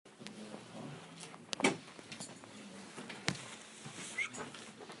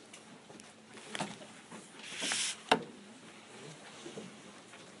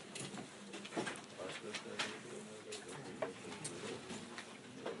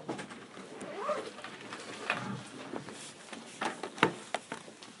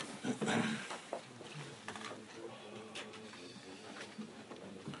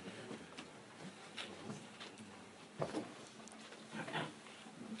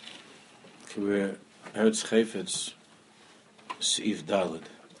We're Eretz Chayfetz, Seif Daled.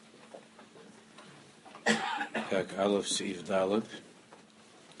 Perek Aleph, Seif Daled.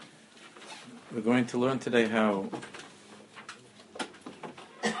 We're going to learn today how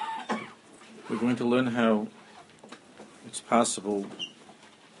it's possible,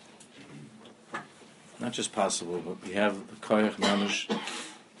 not just possible, but we have the Koyach Mamish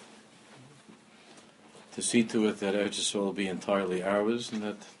to see to it that Eretz Yisrael will be entirely ours and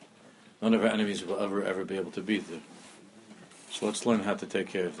that none of our enemies will ever be able to beat it. So let's learn how to take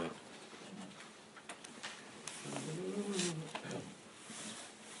care of that.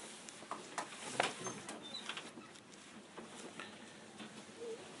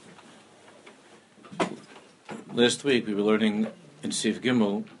 Last week we were learning in Seif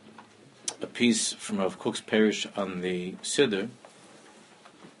Gimel a piece from Rav Kook's parish on the Siddur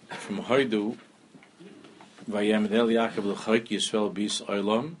from Hoidu Vayamdel Yaakov l'chayk Yisrael bis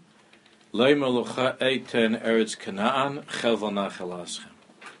Olam Loi Melucha Eiten Eretz Canaan Chelva Nachal Aschem.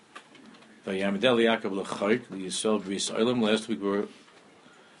 Vayamdel Yaakov l'chayk Yisrael bis Olam. Last week we were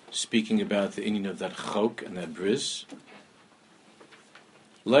speaking about the inyan of that chok and that bris.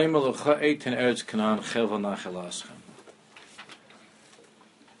 Loi Melucha Eiten Eretz Canaan Chelva Nachal Aschem.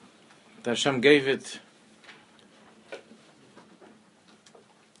 Hashem gave it.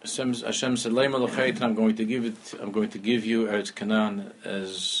 Hashem said, "Lei Melucha Eiten, I'm going to give you Eretz Canaan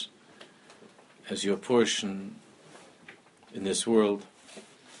as your portion in this world,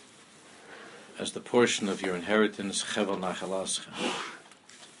 as the portion of your inheritance, Chevel Nachal Aschem."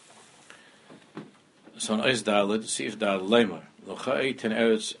 So in Eis Daled, Seif Daled, Leimar, Melucha Eiten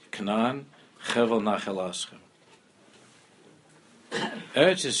Eretz Canaan, Chevel Nachal Aschem.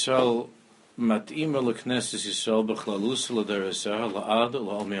 Eretz Yisrael mat'ima l'knesses Yisrael b'chlalus l'derasah la'ad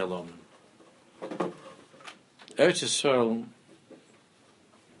la'almi alom. Eretz Yisrael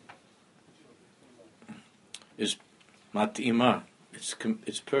is mat'ima.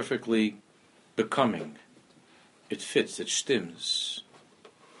 It's perfectly becoming. It fits. It stims.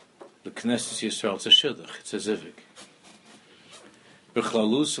 L'knesses Yisrael. It's a shidduch. It's a zivik.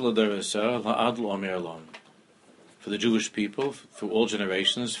 B'chlalus l'derasah la'ad la'almi alom. For the Jewish people, through all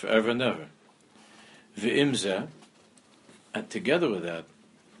generations, forever and ever. V'imzeh, and together with that,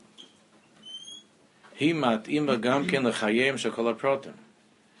 Hi mat'ima gamken l'chayim shekol haprotim.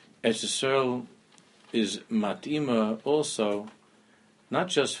 Eretz Yisrael is mat'ima also, not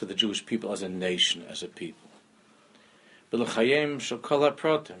just for the Jewish people as a nation, as a people, but l'chayim shekol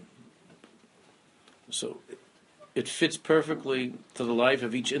haprotim. So it fits perfectly to the life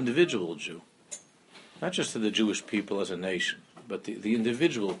of each individual Jew. Not just to the Jewish people as a nation, but the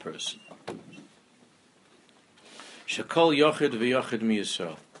individual person. Shekol yochid v'yochid mi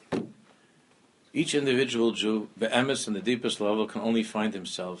Yisrael. Each individual Jew, be'emes, on the deepest level, can only find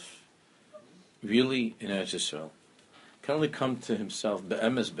himself really in Eretz Yisrael. Can only come to himself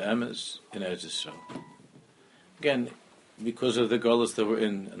be'emes in Eretz Yisrael. Again, because of the galus that we're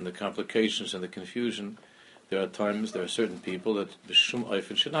in, and the complications and the confusion, there are certain people that the Shum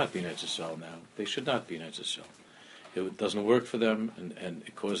Eifen should not be in Eretz Yisrael now. They should not be in Eretz Yisrael. It doesn't work for them, and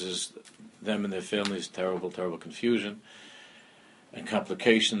it causes them and their families terrible confusion and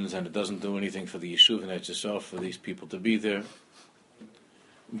complications, and it doesn't do anything for the Yishuv in Eretz Yisrael for these people to be there.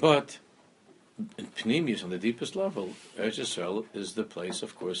 But in Pnimius, on the deepest level, Eretz Yisrael is the place,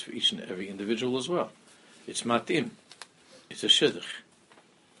 of course, for each and every individual as well. It's matim. It's a shidduch.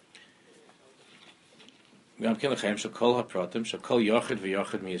 Each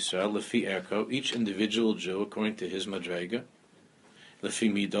individual Jew according to his madrega,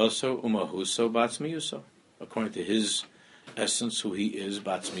 according to his essence, who he is,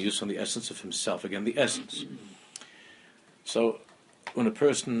 batzmiyus, and the essence of himself. Again, the essence. So, when a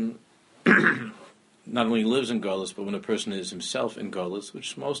person not only lives in Golus, but when a person is himself in Golus,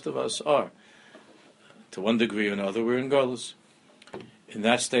 which most of us are, to one degree or another, we're in Golus. In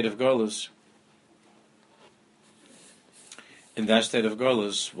that state of Golus,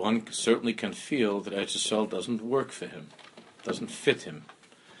 one certainly can feel that Eretz Yisrael doesn't work for him, doesn't fit him.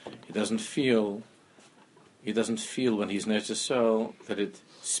 He doesn't feel when he's in Eretz Yisrael that it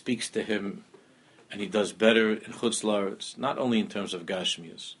speaks to him, and he does better in Chutz La'aretz, not only in terms of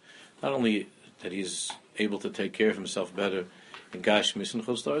Gashmius, not only that he's able to take care of himself better in Gashmius and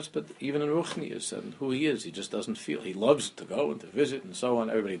Chutz La'aretz, but even in Ruchnius and who he is. He just doesn't feel. He loves to go and to visit and so on.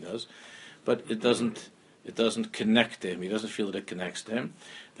 Everybody does, but it doesn't connect to him. He doesn't feel that it connects to him.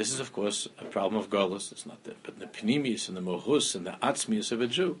 This is, of course, a problem of Golus. It's not that. But the Pnimius and the Mohus and the Atzmius of a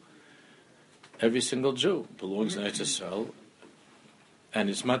Jew, every single Jew belongs in Eretz Yisrael, and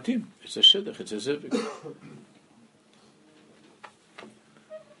it's matim. It's a shidduch. It's a zivik.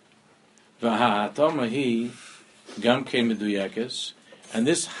 V'ha'atama hi gam kein meduyekes, and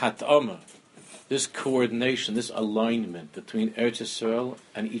this hatama, this coordination, this alignment between Eretz Yisrael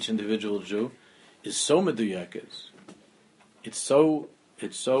and each individual Jew is so meduyekes. It's so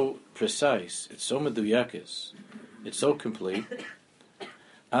precise. It's so meduyekes. It's so complete.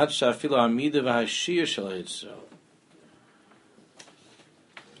 Ad shafila amida v'hashiyah shel Yisrael.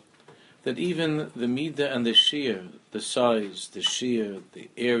 That even the midah and the shear, the size, the shear, the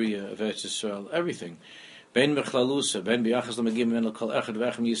area of Eretz Yisrael, everything, ben mechlalusa, ben biachas l'magim men kol echad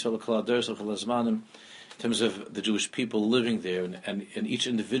v'echem Yisrael kol aders kol azmanim, in terms of the Jewish people living there, and each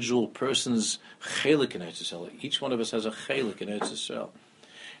individual person's chelik in Eretz Yisrael. Each one of us has a chelik in Eretz Yisrael,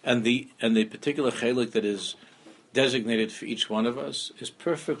 and the particular chelik that is designated for each one of us is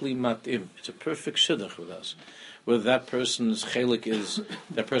perfectly matim. It's a perfect shidduch with us. Whether that person's chelik is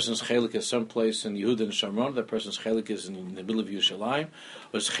someplace in Yehuda and Shamron, that person's chelik is in the middle of Yerushalayim, or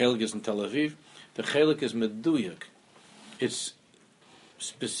his chelik is in Tel Aviv, the chelik is meduyak. It's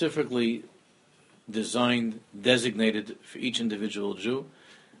specifically designed, designated for each individual Jew.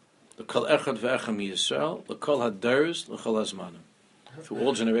 The kol echad ve'echem Yisrael, the kol hadaris, the kol hazmanim, through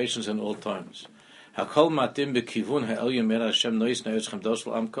all generations and all times. Hakol matim bekivun ha'elyon mer Hashem nois ne'eretz chamdos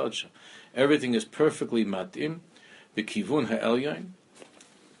l'am kodsha. Everything is perfectly matim. B'kivun ha'elyon,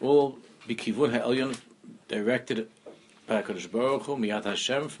 all b'kivun ha'elyon, directed by HaKadosh Baruch Hu, miyad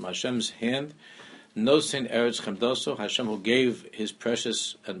Hashem, from Hashem's hand, nosin eretz chamdoso, Hashem who gave His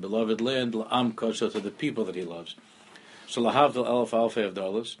precious and beloved land, l'am kodsha, to the people that He loves. So lahavdil elef alfei of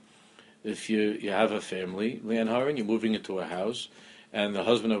dollars, if you have a family, Leanne Haran, you're moving into a house, and the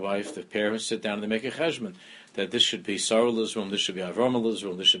husband and wife, the parents, sit down and they make a cheshbon, that this should be Sarula's room, this should be Avromela's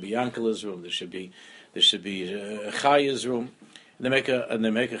room, this should be Yankela's room, this should be Chaya's room. And they make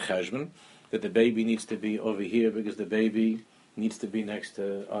a cheshbon that the baby needs to be over here because the baby needs to be next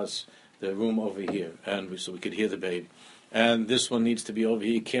to us, the room over here, and so we could hear the baby. And this one needs to be over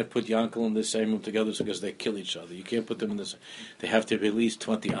here. You can't put Yankel in the same room together because they kill each other. You can't put them in this. They have to be at least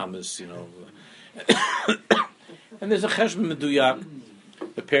 20 amas, And there's a cheshbon meduyak.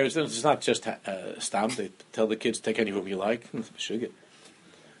 The parents, it's not just stam. They tell the kids, take any room you like.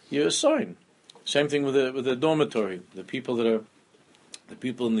 You assign. Same thing with the dormitory. The people in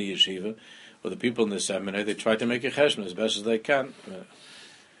the yeshiva or the people in the seminary, they try to make a cheshbon as best as they can.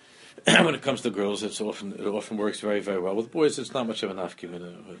 When it comes to girls, it often works very, very well. With boys, it's not much of an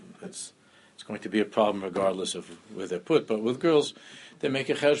afkivin. It's going to be a problem regardless of where they're put. But with girls, they make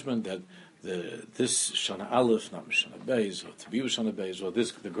a cheshbon that this Shana Aleph, not Shana Beis, or to be with Shana Beis, or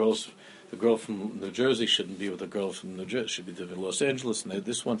the girl from New Jersey shouldn't be with the girl from New Jersey, should be in Los Angeles, and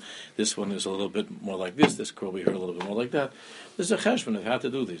this one is a little bit more like this girl we heard a little bit more like that. There's a cheshbon of how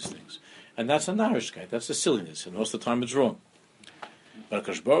to do these things. And that's a narishkeit, that's a silliness, and most of the time it's wrong. But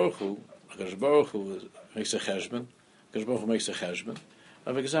HaKadosh Baruch Hu makes a cheshbon, HaKadosh Baruch Hu makes a cheshbon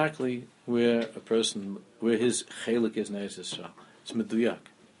of exactly where his chelik is in Eretz Yisrael. It's meduyak.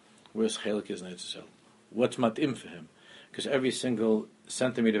 Where's chelik is in Eretz Yisrael? What's matim for him? Because every single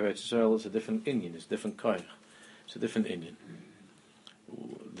centimeter of Eretz Yisrael is a different inyan, it's a different koyach, it's a different inyan.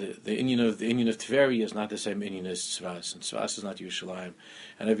 The inyan of Tveri is not the same inyan as Tzvas, and Tzvas is not Yerushalayim,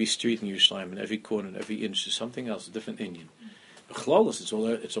 and every street in Yerushalayim, and every corner, and every inch is something else, a different inyan. Chlolos,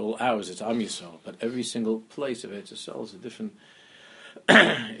 it's all ours, it's Am Yisrael, but every single place of Eretz Yisrael is a different.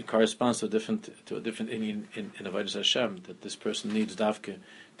 It corresponds to a different inyan in Avodas Hashem, that this person needs davke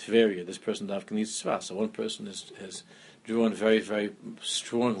Tveria, this person davke needs Tzvas. So one person is drawn very, very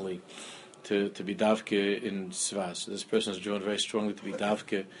strongly to be davke in Tzvas. This person is drawn very strongly to be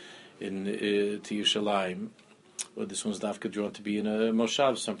davke to Yerushalayim, or this one's davke drawn to be in a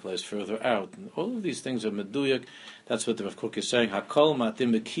moshav someplace further out. And all of these things are meduyak. That's what the Rav Kook is saying. Hakol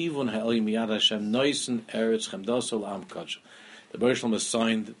matim bekivun ha'elim miyad Hashem noisen eretz chemdoso la'am kadosh. The Baruch Shalom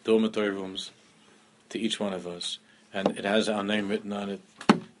assigned dormitory rooms to each one of us, and it has our name written on it.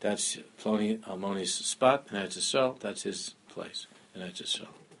 That's Ploni Almoni's spot in Eretz Yisrael. That's his place in Eretz Yisrael.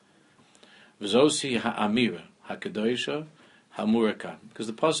 V'zosi ha'amira ha'kadoisha ha'murakan. Because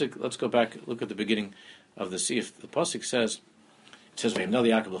the pasuk, let's go back, look at the beginning of the Sif. The pasuk says, it says V'yimnel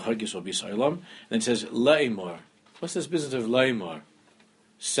Yaakov l'chagis will be Sa'olam, and then it says Le'imor. What's this business of Le'imor?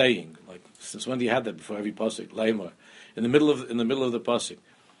 Saying, like since when do you have that before every pasuk? Le'imor. In the middle of the pasuk.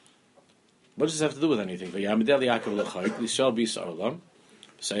 What does this have to do with anything? V'yamidel Yaakov l'chagis we shall be Sa'olam.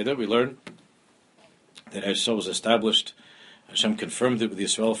 Seder, we learn that Eretz Yisrael was established. Hashem confirmed it with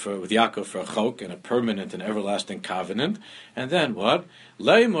Yaakov for a chok and a permanent and everlasting covenant. And then what?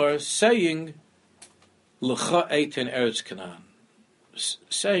 Leimor saying l'cha eitin Eretz Canaan,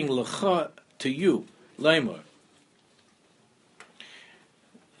 saying l'cha to you, Leimor.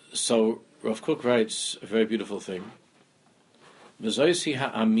 So Rav Kook writes a very beautiful thing. This is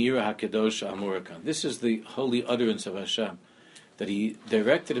the holy utterance of Hashem, that He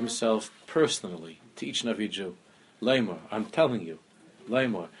directed Himself personally to each and every Jew. Leimor, I'm telling you,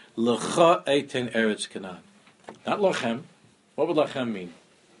 Leimor, L'cha eiten eretz Canaan. Not Lachem. What would Lachem mean?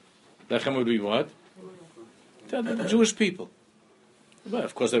 Lachem would be what? The Jewish people. Well,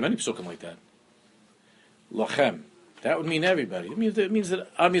 of course, there are many psukim like that. Lachem. That would mean everybody. It means that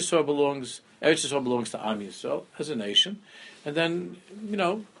Am Yisrael belongs, Eretz Yisrael belongs to Am Yisrael as a nation, and then,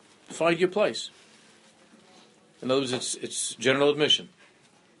 find your place. In other words, it's general admission.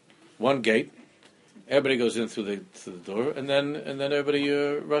 One gate, everybody goes in through the door, and then everybody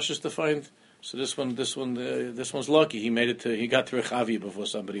rushes to find. So this one's lucky. He got to Rechavia before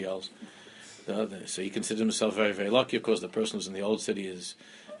somebody else. So he considers himself very, very lucky. Of course, the person who's in the old city is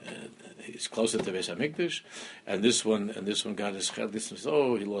closer to Beis Hamikdash, and this one got his distance.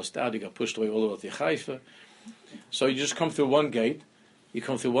 Oh, he lost out. He got pushed away all the way to Haifa. So you just come through one gate.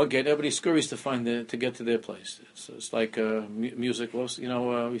 Everybody scurries to get to their place. It's like music. We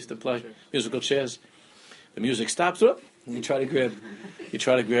used to play musical chairs. The music stops up, and you try to grab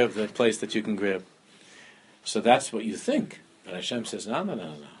the place that you can grab. So that's what you think. But Hashem says,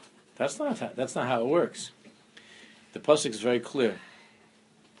 no. That's not how it works. The pasuk is very clear.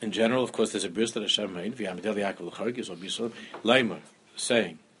 In general, of course, there's a bris that Hashem made. Leimer,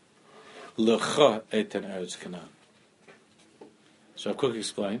 saying, L'cha eiten eretz Canaan. So Kook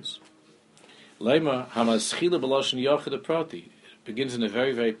explains, Leimer hamaschila b'lashon yachid prati. It begins in a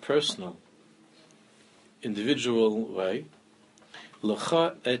very, very personal, individual way.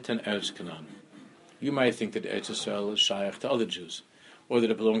 L'cha eiten eretz Canaan. You might think that Eretz Yisrael is shaykh to other Jews, or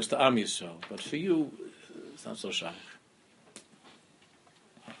that it belongs to Am Yisrael, but for you, it's not so shaykh.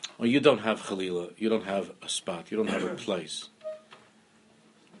 Well, you don't have Chalila, you don't have a spot, you don't have a place.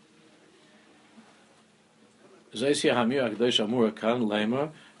 It ends,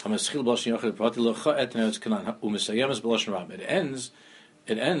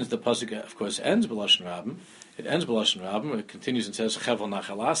 the pasuk, of course, ends B'Lashon Rabim. It continues and says, Chevel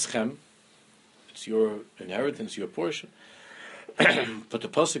Nachalaschem. It's your inheritance, your portion. But the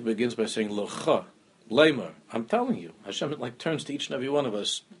pasuk begins by saying, L'cha. Leimer, I'm telling you. Hashem turns to each and every one of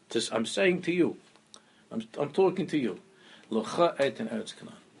us. I'm saying to you. I'm talking to you. L'cha eiten eretz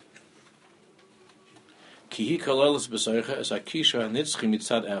Canaan. Ki hi kaleles b'soicha es akisha hanitzchi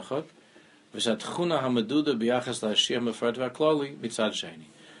mitzad echad v'sat chuna hamaduda b'yachas la'ashir mefred v'aklali mitzad sheni.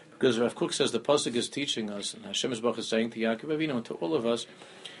 Because Rav Kook says the pasuk is teaching us, and Hashem is saying to Yaakov Avinu and to all of us,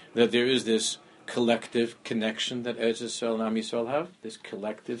 that there is this collective connection that Eretz Yisrael and Am Yisrael have, this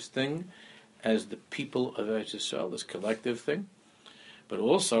collective thing, as the people of Eretz Yisrael, this collective thing, but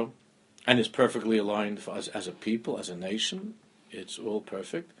also, and it's perfectly aligned for us as a people, as a nation, it's all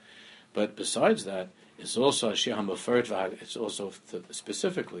perfect. But besides that, it's also it's also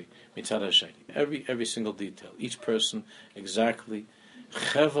specifically mitzad Hashem. Every single detail, each person exactly.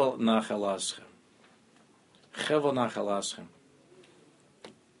 Chevel nachalaschem. Chevel nachalaschem.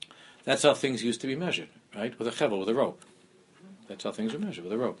 That's how things used to be measured, right? With a chevel, with a rope. That's how things are measured,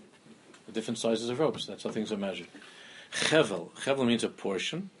 with a rope. The different sizes of ropes. That's how things are measured. Chevel. Chevel means a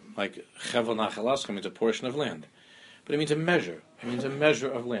portion. Like chevel nachalaschem means a portion of land. But it means a measure. It means a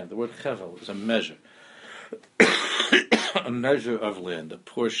measure of land. The word chevel is a measure. A measure of land, a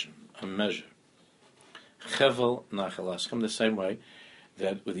portion, a measure. Chevel nachalaschem, the same way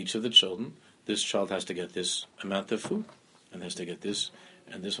that with each of the children, this child has to get this amount of food, and has to get this,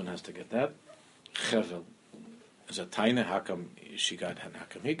 and this one has to get that. Chevel is a taina, how come she got and how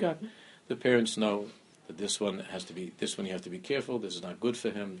come he got? The parents know that this one you have to be careful, this is not good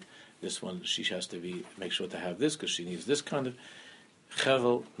for him, this one she has to make sure to have this because she needs this kind of.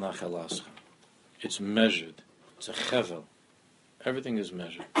 Chevel nachalaschem. It's measured. It's a chevel. Everything is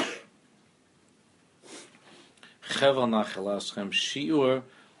measured. Chevel nachalaschem shiur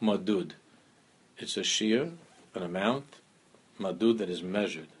madud. It's a shiur, an amount, madud that is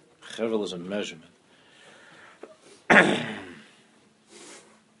measured. Chevel is a measurement.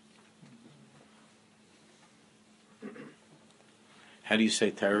 How do you say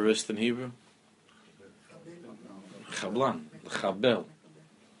terrorist in Hebrew? Chablan, lechabel.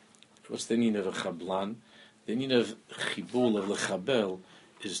 What's the meaning of a chablan? The meaning of chibul, of lechabel,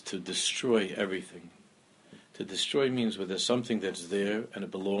 is to destroy everything. To destroy means where there's something that's there and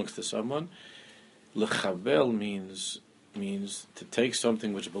it belongs to someone. Lechabel means to take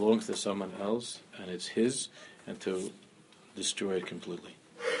something which belongs to someone else and it's his, and to destroy it completely.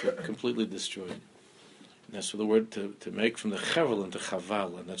 To completely destroy it. And that's the word to make from the chevel into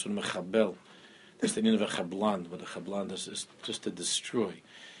chaval, and that's what mechabel. That's the meaning of a chablan. What a chablan is just to destroy.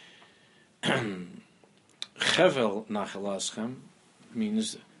 Chevel Nachalaschem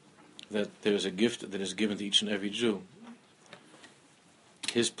means that there is a gift that is given to each and every Jew.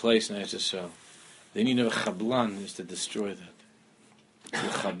 His place in Eretz Yisrael. The need of a Chablan is to destroy that. To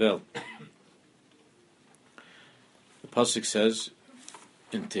Chabel. The Pasuk says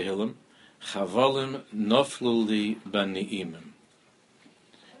in Tehillim, Chavalim noflu li bani'imim.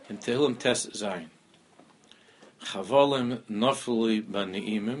 In Tehillim Tes Zayin. Chavalim noflu li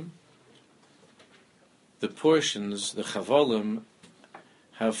bani'imim. The portions, the Chavalim,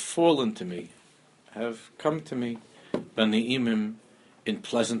 have fallen to me, have come to me, bani'imim, in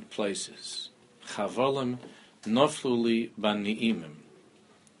pleasant places. Chavalim noflu li bani'imim.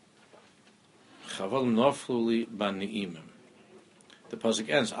 Chavalim noflu li bani'imim. The pasuk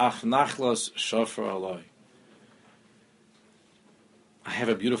ends, Ach nachlas shofar aloi. I have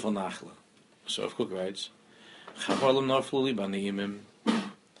a beautiful nachla. So if Cook writes, Chavalim noflu li bani'imim.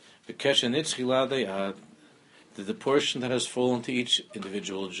 V'kesha nitzchi ladei that the portion that has fallen to each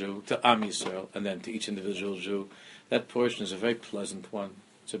individual Jew, to Am Yisrael, and then to each individual Jew, that portion is a very pleasant one.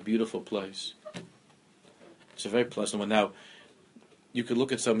 It's a beautiful place. It's a very pleasant one. Now, you could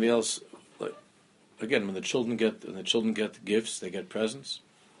look at somebody else. Like, again, when the children get gifts, they get presents.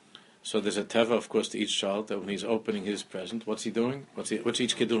 So there's a teva, of course, to each child that when he's opening his present, what's he doing? What's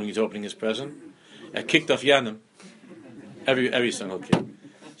each kid doing? He's opening his present. Kicked off Yanim. Every single kid.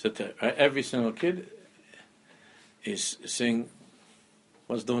 So every single kid is saying,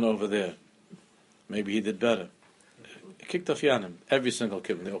 what's doing over there? Maybe he did better. Kicked off Yanim. Every single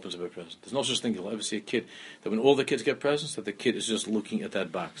kid when they opens up a present. There's no such thing you'll ever see a kid that when all the kids get presents, that the kid is just looking at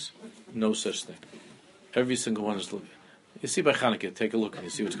that box. No such thing. Every single one is looking. You see by Chanukah, take a look and you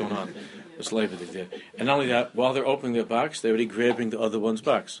see what's going on. It's Labor Day there. And not only that, while they're opening their box, they're already grabbing the other one's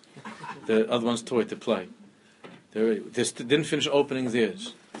box. The other one's toy to play. They didn't finish opening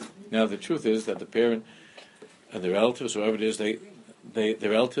theirs. Now the truth is that the parent and the relatives, whoever it is, the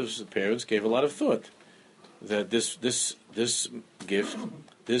relatives, the parents, gave a lot of thought that this gift,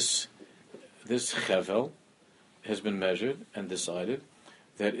 this chevel, has been measured and decided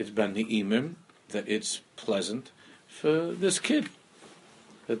that it's ben ni'imim, that it's pleasant for this kid.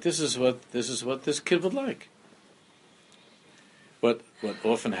 That this is what this kid would like. What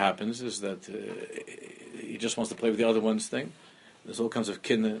often happens is that he just wants to play with the other one's thing. There's all kinds of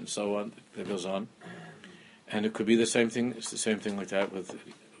kinna and so on that goes on. And it could be the same thing. It's the same thing like that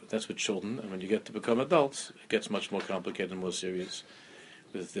that's with children. And when you get to become adults, it gets much more complicated and more serious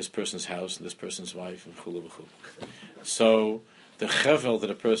with this person's house and this person's wife and chulu v'chulu. So the chevel that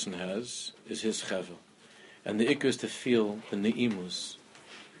a person has is his chevel, and the ikkur is to feel the neimus,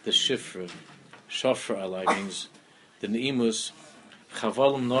 the shifra, shofar alai means the neimus,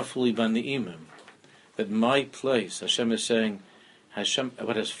 chavalim nafuli ban neimim, that my place. Hashem is saying, Hashem,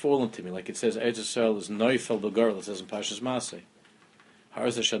 what has fallen to me, like it says, Eretz Yisrael is noifel b'gar, it says in Parshas Maseh.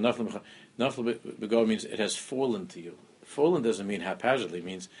 Nafel b'gar means it has fallen to you. Fallen doesn't mean haphazardly, it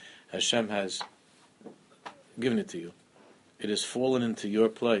means Hashem has given it to you. It has fallen into your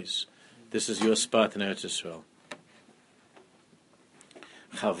place. This is your spot in Eretz Yisrael.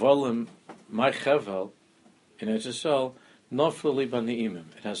 Chavalim, my chaval, in Eretz Yisrael, naflu li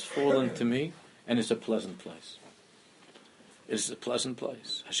b'ni'imim. It has fallen to me, and it's a pleasant place. It is a pleasant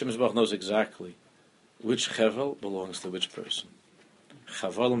place. Hashem Yisbarach knows exactly which chevel belongs to which person.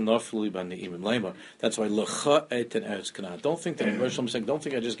 Chavalim naflu li b'ni'imim. Leimar. That's why l'cha eiten Eretz Canaan. Don't think that Hashem is saying, don't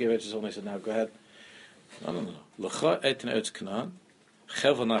think I just gave Eretz Yisrael and I said, now go ahead. No. L'cha eiten Eretz Canaan.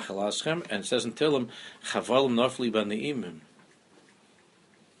 Chevel nachalaschem, and it says in Tehillim, Chavalim naflu li b'ni'imim.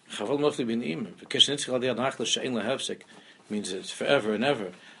 Chavalim naflu li b'ni'imim. V'kesh nitzchel adiyad nachlas she'en lehefsek means it's forever and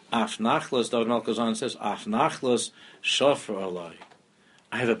ever. Af nachlas, David Malkazan says, Af nachlas shofar alai.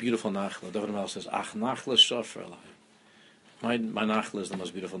 I have a beautiful nachla. David Malkazan says, Ach nachlas shofar alai. My nachla is the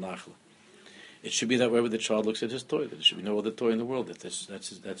most beautiful nachla. It should be that way when the child looks at his toy. That there should be no other toy in the world. That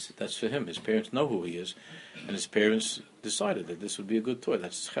that's for him. His parents know who he is, and his parents decided that this would be a good toy.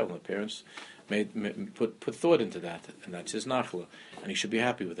 That's his chevel. The parents put thought into that, and that's his nachla, and he should be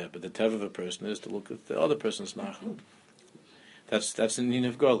happy with that. But the tev of a person is to look at the other person's nachla. That's the need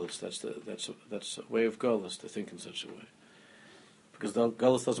of Golus. That's a way of Golus to think in such a way, because the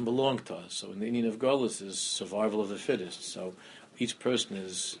Golus doesn't belong to us. So the need of Golus is survival of the fittest. So each person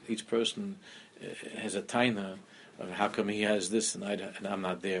has a taina of how come he has this and I'm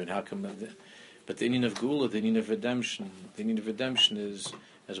not there, and how come I'm there. But the Indian of Gula, the Indian of redemption is,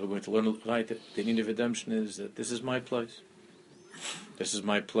 as we're going to learn right, the Indian of redemption is that this is my place. This is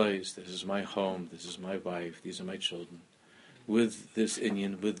my place. This is my home. This is my wife. These are my children. With this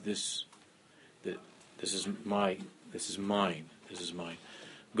Indian, with this is mine. This is mine.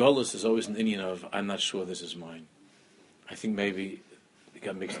 Golus is always an Indian of, I'm not sure this is mine. I think maybe it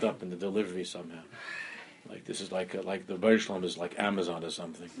got mixed up in the delivery somehow. Like this is like the Bershlam is like Amazon or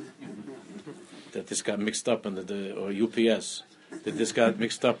something. That this got mixed up in or UPS. That this got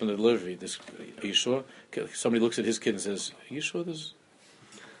mixed up in the delivery. Are you sure? Somebody looks at his kid and says, "Are you sure this?"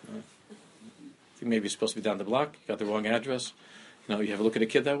 I think maybe it's supposed to be down the block. You got the wrong address. You have a look at a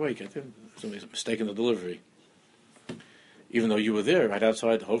kid that way. Somebody's mistaken the delivery. Even though you were there right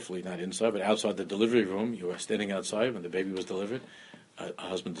outside, hopefully not inside, but outside the delivery room, you were standing outside when the baby was delivered. A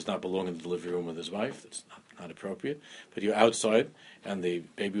husband does not belong in the delivery room with his wife. That's not appropriate. But you're outside, and the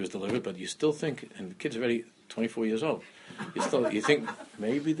baby was delivered, but you still think, and the kid's already 24 years old, you think,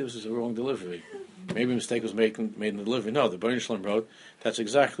 maybe this is a wrong delivery. Maybe a mistake was made in the delivery. No, the Bnei Shalom wrote, that's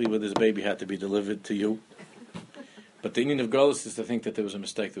exactly where this baby had to be delivered to you. But the Indian of Golus is to think that there was a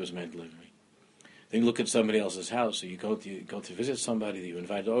mistake that was made in delivery. Then you look at somebody else's house, or you go to visit somebody that you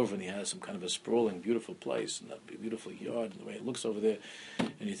invite over, and he has some kind of a sprawling, beautiful place, and a beautiful yard, and the way it looks over there,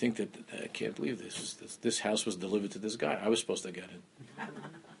 and you think that I can't believe this house was delivered to this guy. I was supposed to get it.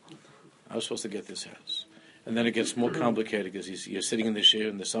 I was supposed to get this house. And then it gets more complicated because you're sitting in the chair,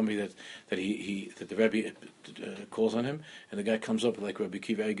 and there's somebody that the Rebbe calls on him, and the guy comes up like Rebbe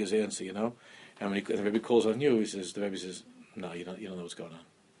Kiva Eger's answer, and when the Rebbe calls on you, the Rebbe says, "No, you don't know what's going on."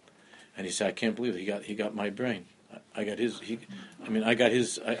 And he said, "I can't believe it. He got my brain. I got his. I got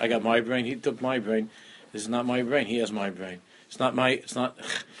his. I got my brain. He took my brain. This is not my brain. He has my brain. It's not my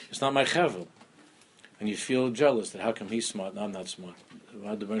chevel." And you feel jealous that how come he's smart and I'm not smart?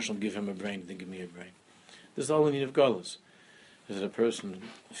 Why did the Bnei Shalom give him a brain and didn't give me a brain? This is all in need of Golus. Is that a person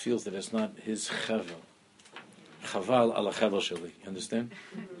feels that it's not his chevel. Chaval ala chevel sheli. You understand?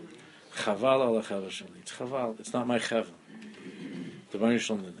 Chaval ala chevel sheli. It's chaval. It's not my chevel. The Bnei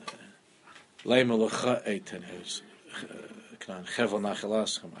Shalom. I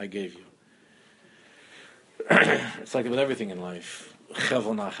gave you. It's like with everything in life.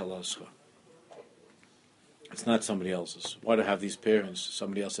 It's not somebody else's. Why do I have these parents?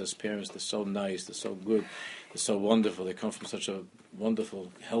 Somebody else has parents. They're so nice. They're so good. They're so wonderful. They come from such a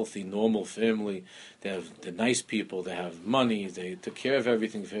wonderful, healthy, normal family. They're nice people. They have money. They took care of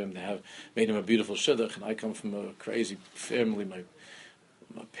everything for him. They have made him a beautiful shidduch. And I come from a crazy family. My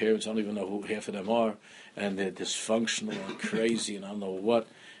parents, I don't even know who half of them are, and they're dysfunctional and crazy, and I don't know what.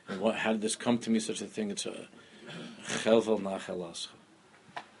 And how did this come to me? Such a thing. It's a chevel nachalascha.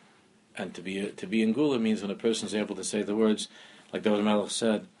 And to be in Gula means when a person is able to say the words, like David Melech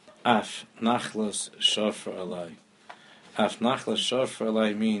said, "Af nachlas shofar alai." Af nachlas shofar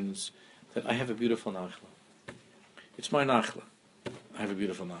alai means that I have a beautiful nachla. It's my nachla. I have a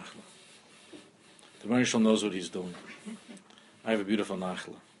beautiful nachla. The Bnei Shalom knows what he's doing. I have a beautiful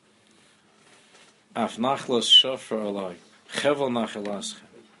nachla. Af nachlas shofar alai. Chevel nachalaschem.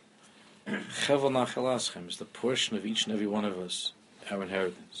 Chevel nachalaschem is the portion of each and every one of us, our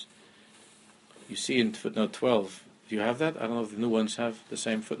inheritance. You see in footnote 12, do you have that? I don't know if the new ones have the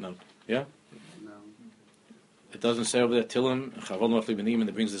same footnote. Yeah? No. It doesn't say over there, Tilim, Chaval Nafli Benim, and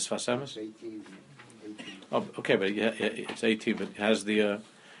it brings the Sfas Emes? 18. Oh, okay, but it's 18, but it has the,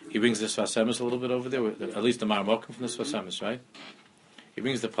 he brings the Sfas Emes a little bit over there, at least the Ma'amokim from the Sfas Emes, right? He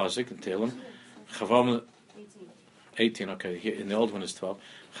brings the Pasuk and Tilim, Chaval 18, okay, here, in the old one is 12.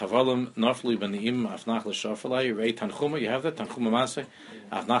 Chavalim nafli b'ni'im afnach l'shafalai rei tanchuma. You have that tanchuma masay.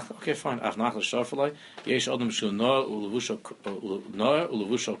 Afnach. Okay, fine. Afnach l'shafalai. Yesh adam shu nor ulevusha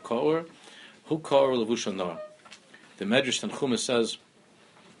koor. Who koor ulevusha nor? The Medrash Tanchuma says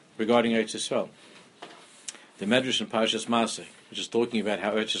regarding Eretz Yisrael. The Medrash in Parshas Masay, which is talking about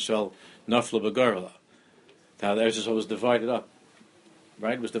how Eretz Yisrael nafla b'garla, how the Eretz Yisrael was divided up.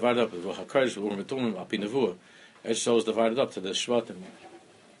 Right, it was divided up. Ruach Hakodesh, Urim V'Tumim, Al Pi Nevuah. Eretz Yisrael was divided up to the Shvatim.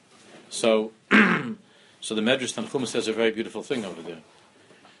 So the Medrash Tanchuma says a very beautiful thing over there.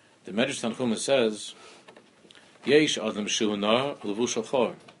 The Medrash Tanchuma says, Yesh Adam Shu Nar Levush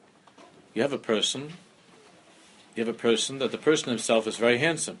Chor. You have a person that the person himself is very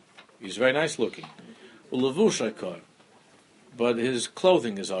handsome. He's very nice looking. Ulevush Chor. But his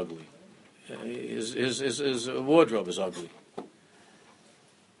clothing is ugly. His wardrobe is ugly.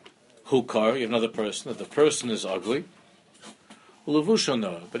 Hukar, you have another person, that the person is ugly. Ulevush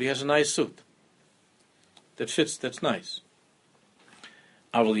but he has a nice suit that fits, that's nice.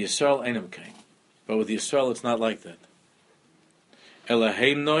 Aval Yisrael Einam Kain. But with Yisrael it's not like that.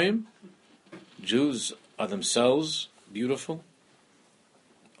 Elaheim Noim, Jews are themselves beautiful.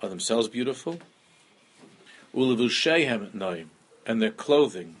 Ulevushehem Noim, and their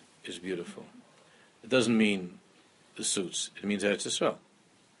clothing is beautiful. It doesn't mean the suits, it means Eretz Yisrael.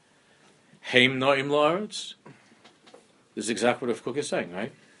 Heim Noim La'aretz, This is exactly what Rav Kook is saying,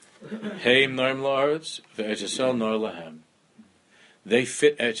 right? Heim noim la'aretz, ve'Eretz Yisrael nor lahem. They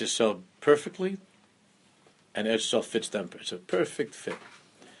fit Eretz Yisrael perfectly, and Eretz Yisrael fits them. It's a perfect fit.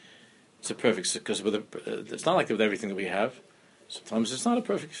 It's a perfect, because it's not like with everything that we have. Sometimes it's not a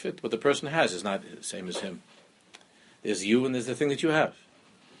perfect fit. What the person has is not the same as him. There's you and there's the thing that you have.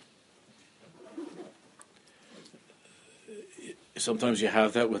 Sometimes you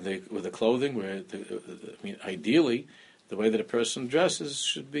have that with the clothing, where ideally, the way that a person dresses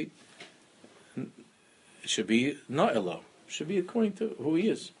should be not elo. It should be according to who he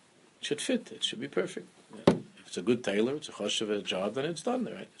is. It should fit. It should be perfect. If it's a good tailor, it's a choshev job, then it's done.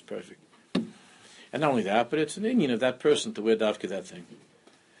 Right? It's perfect. And not only that, but it's an Indian of that person to wear dafka that thing.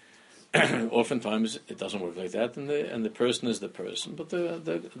 Oftentimes it doesn't work like that, and the person is the person, but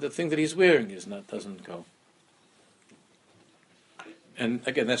the thing that he's wearing doesn't go. And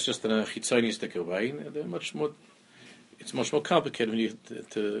again, that's just in a chitzonistic way. They're much more. It's much more complicated when you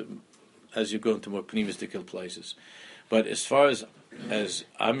as you go into more pneumistic places. But as far as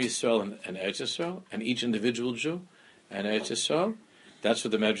Am Yisrael and Eretz Yisrael, and each individual Jew and Eretz Yisrael, that's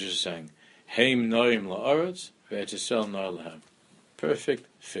what the Medrash is saying. Heim noim la'aretz, ve'Eretz Yisrael nor lahem. Perfect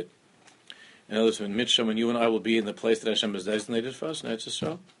fit. In other words, when Mitcham and you and I will be in the place that Hashem has designated for us in Eretz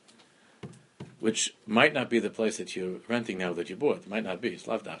Yisrael, which might not be the place that you're renting now that you bought. It might not be. It's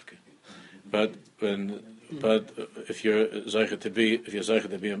lav dafka. But if you're zeicher to be, it's a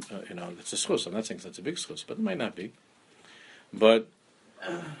schus. I'm not saying that's a big schus, but it might not be. But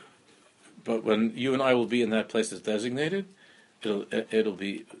when you and I will be in that place that's designated, it'll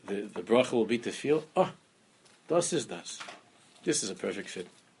be the bracha will be to feel, das is das. This is a perfect fit.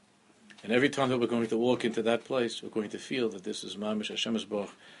 And every time that we're going to walk into that place, we're going to feel that this is mamish Hashem Yisborach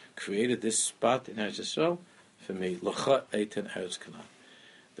created this spot in Eretz Yisrael for me. L'cha eiten Eretz Canaan.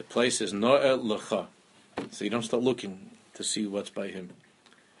 The place is no'el l'cha, so you don't start looking to see what's by him.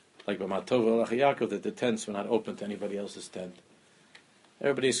 Like by Matov Alach Yaakov, that the tents were not open to anybody else's tent.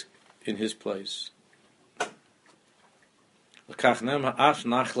 Everybody's in his place. L'kach nema ach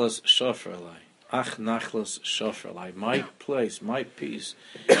nachlas shofar alai. Ach nachlas shofar alai. My place, my peace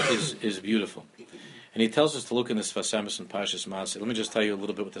is beautiful. And he tells us to look in the Sfas Emes and Parshas Maaseh. Let me just tell you a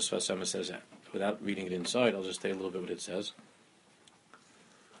little bit what the Sfas Emes says. Without reading it inside, I'll just tell you a little bit what it says.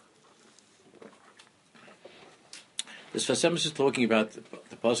 The Sfas Emes is talking about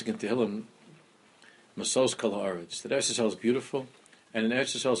the pasuk in Tehillim, Masos Kol Haaretz. That Eretz Yisrael is beautiful, and in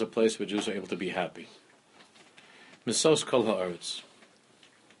Eretz Yisrael is a place where Jews are able to be happy. Masos Kol Haaretz.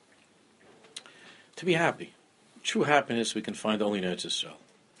 To be happy. True happiness we can find only in Eretz Yisrael.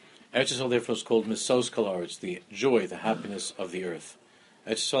 Eretz Yisrael, therefore, is called Masos Kol Haaretz, the joy, the happiness of the earth.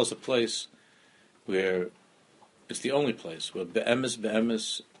 Eretz Yisrael is a place where it's the only place where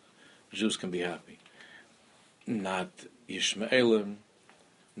be'emes, Jews can be happy. Not Yishmaelim,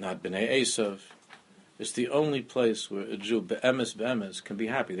 not Bnei Esav. It's the only place where a Jew, be'emes, can be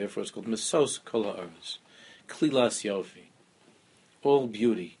happy. Therefore, it's called Masos Kol Haaretz, Klilas Yofi. All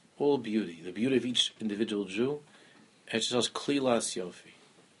beauty. The beauty of each individual Jew. Eretz Yisrael is Klilas Yofi.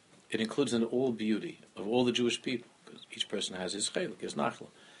 It includes in all beauty of all the Jewish people, because each person has his chelik, his nachla.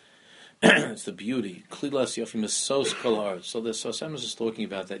 It's the beauty. Klilas Yofi Masos Kol Haaretz. So the Sfas Emes is talking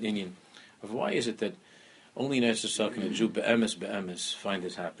about that union of why is it that only in Eretz Yisrael can a Jew be'emes find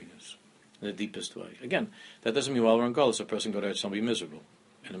his happiness in the deepest way. Again, that doesn't mean while we're in Golus, a person go to Eretz Yisrael and be miserable.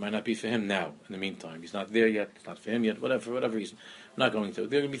 And it might not be for him now, in the meantime. He's not there yet, it's not for him yet, for whatever reason. I'm not going to.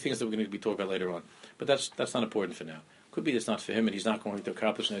 There are going to be things that we're going to be talking about later on. But that's not important for now. Could be it's not for him and he's not going to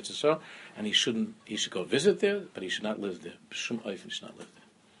accomplish in Eretz Yisrael, and he should go visit there, but he should not live there. B'shum oif, he should not live there.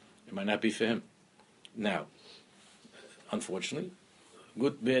 It might not be for him. Now, unfortunately,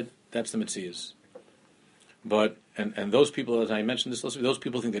 good, bad, that's the Metzias. But and those people, as I mentioned this last week, those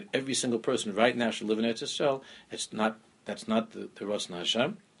people think that every single person right now should live in Eretz Yisrael. That's not the Ratzon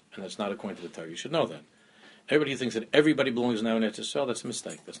Hashem, and that's not according to the Torah. You should know that. Everybody thinks that everybody belongs now in Eretz Yisrael. That's a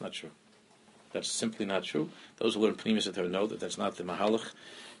mistake. That's not true. That's simply not true. Those who learn Pnimis Torah know that that's not the Mahalach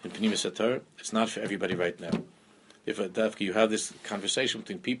in Pnimis Torah. It's not for everybody right now. If you have this conversation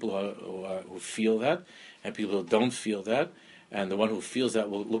between people who feel that and people who don't feel that, and the one who feels that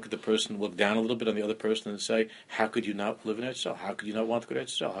will look at the person, look down a little bit on the other person and say, how could you not live in Eretz Yisrael? How could you not want to go to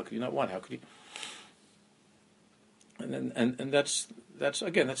Eretz Yisrael? How could you not want? How could you? And that's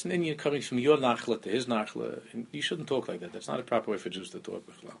again, that's an Indian coming from your nachla to his nachla. And you shouldn't talk like that. That's not a proper way for Jews to talk.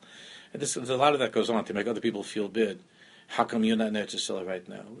 And there's a lot of that goes on to make other people feel bad. How come you're not in Eretz Yisrael right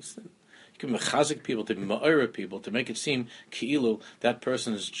now? Listen, you can mechazik people, to ma'ira people, to make it seem ki'ilu that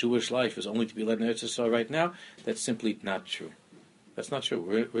person's Jewish life is only to be led in Eretz Yisrael right now. That's simply not true. That's not true.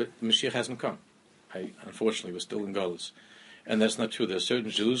 Mashiach hasn't come. Unfortunately, we're still in Golus. And that's not true. There are certain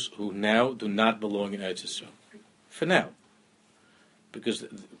Jews who now do not belong in Eretz Yisrael. For now. Because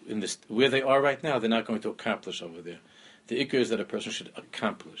in this, where they are right now, they're not going to accomplish over there. The ikr is that a person should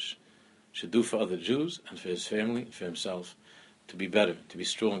accomplish, should do for other Jews and for his family, for himself, to be better, to be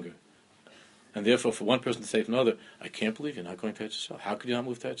stronger. And therefore, for one person to say to another, I can't believe you're not going to Eretz Yisrael. How could you not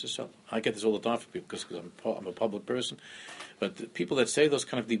move to Eretz Yisrael? I get this all the time from people because I'm a public person. But the people that say those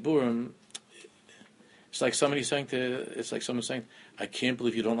kind of diburim, it's like someone saying, I can't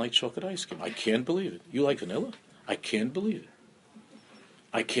believe you don't like chocolate ice cream. I can't believe it. You like vanilla? I can't believe it.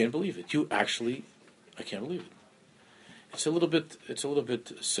 I can't believe it. I can't believe it. It's a little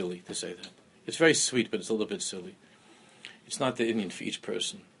bit silly to say that. It's very sweet, but it's a little bit silly. It's not the Indian for each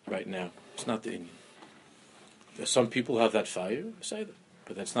person right now. It's not the Indian. There's some people who have that fire, I say that,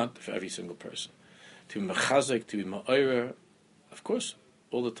 but that's not for every single person. To be mechazek, to be ma'orer, of course,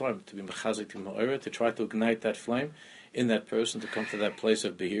 all the time, to be mechazik, to be ma'orer, to try to ignite that flame in that person, to come to that place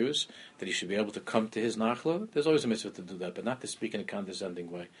of behirus, that he should be able to come to his nachla. There's always a mitzvah to do that, but not to speak in a condescending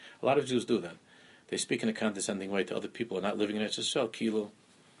way. A lot of Jews do that. They speak in a condescending way to other people who are not living in Eretz Yisrael. Kilo,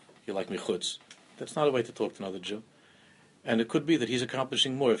 you're like michutz. That's not a way to talk to another Jew. And it could be that he's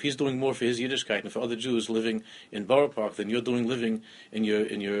accomplishing more. If he's doing more for his Yiddishkeit and for other Jews living in Borough Park than you're doing living in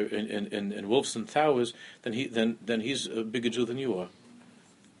Wolfson Towers, then he's a bigger Jew than you are.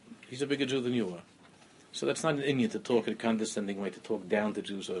 He's a bigger Jew than you are. So that's not an Indian to talk in a condescending way, to talk down to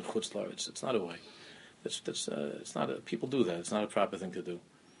Jews or chutzlar. It's not a way. It's not a, people do that. It's not a proper thing to do.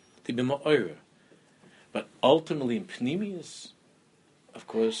 To be ma'orer. But ultimately in Pnimius, of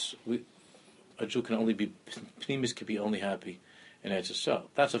course, a Jew can only be, Pnimius can be only happy in Eretz Yisrael.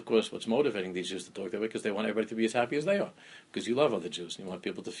 That's, of course, what's motivating these Jews to talk that way, because they want everybody to be as happy as they are. Because you love other Jews, and you want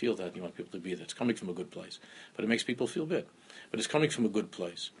people to feel that, and you want people to be there. It's coming from a good place. But it makes people feel bad. But it's coming from a good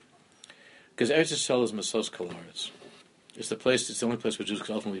place. Because Eretz Yisrael is Mesos Kolaretz. It's the only place where Jews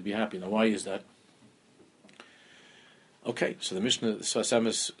can ultimately be happy. Now, why is that? Okay, so the Mishnah, Sfas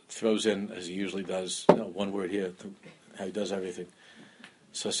Emes throws in, as he usually does, one word here, how he does everything.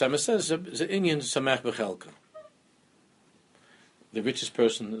 So Sfas Emes says, the Indian Samech Bechelka. The richest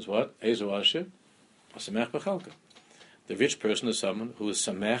person is what? Ezo Asher, Samech Bechelka. The rich person is someone who is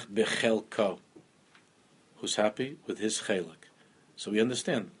Samech Bechelko, who's happy with his chelik. So we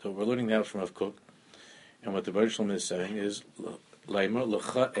understand. So we're learning now from Rav Kook, and what the Baruch Shalom is saying is, Leimer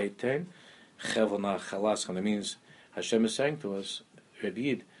Lecha Eitein Chevel Na Chalaschan. That means Hashem is saying to us, Rebbe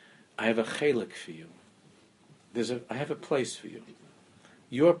Yid, I have a chelik for you. I have a place for you.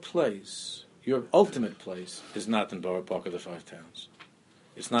 Your place, your ultimate place, is not in Borough Park or the Five Towns.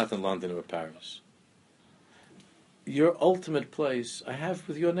 It's not in London or Paris. Your ultimate place, I have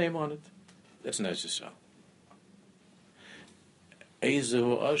with your name on it. That's Eretz Yisrael.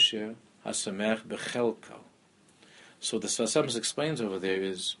 Ezehu Asher Hasamech Bechelko. So the Sfas Emes explains over there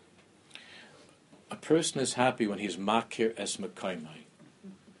is, a person is happy when he's makir es mekaimai,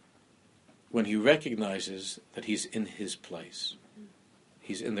 when he recognizes that he's in his place.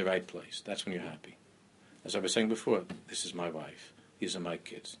 He's in the right place. That's when you're happy. As I was saying before, this is my wife. These are my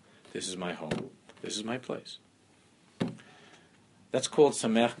kids. This is my home. This is my place. That's called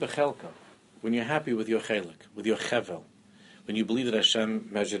samech bechelka. When you're happy with your chelik, with your chevel. When you believe that Hashem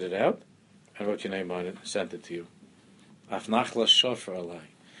measured it out and wrote your name on it and sent it to you. Af nachla shofar alai.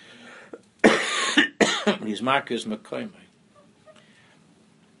 These markers mekaimai.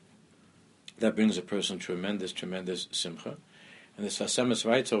 That brings a person tremendous simcha. And the Sfas Emes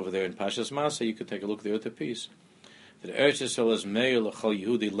writes over there in Pashas Masa, you could take a look there at the piece, that Eretz Yisrael is meir l'chol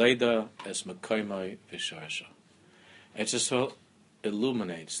Yehudi leida es mekaimai v'sharsha. Eretz Yisrael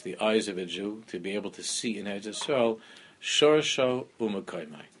illuminates the eyes of a Jew to be able to see in Eretz Yisrael sharsha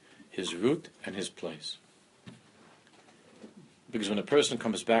u'mekaimai, his root and his place. Because when a person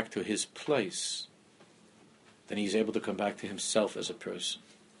comes back to his place, then he's able to come back to himself as a person.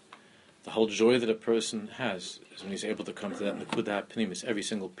 The whole joy that a person has is when he's able to come to that Nekudah Pnimis. Every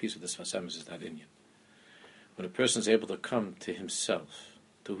single piece of the Sfas Emes is that Inyan. When a person is able to come to himself,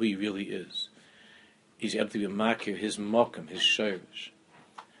 to who he really is, he's able to be a makir, his mokum, his shirish.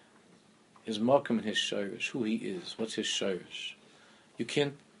 His mokum and his shirish, who he is, what's his shirish. You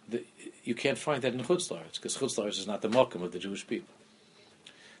can't find that in Chutz La'aretz, because Chutz La'aretz is not the mokum of the Jewish people.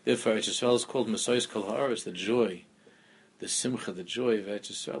 Therefore, Eretz Yisrael is called Mesois Kol Ha'aretz, the joy, the simcha, the joy of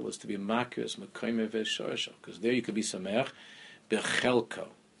Eretz Yisrael is to be makir, mekayme v'sharsha, because there you could be samech bechelko,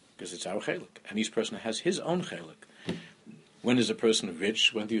 because it's our chelik, and each person has his own chelik. When is a person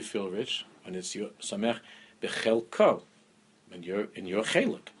rich? When do you feel rich? When it's your samech bechelko, when you're in your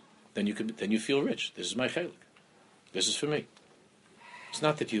chelik, then you feel rich. This is my chelik. This is for me. It's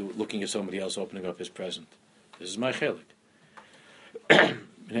not that you're looking at somebody else opening up his present. This is my chelik.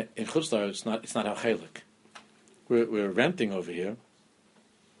 In Chutz La'aretz, it's not our chelik. We're renting over here,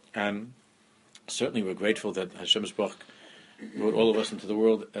 and certainly we're grateful that Hashem Yisborach brought all of us into the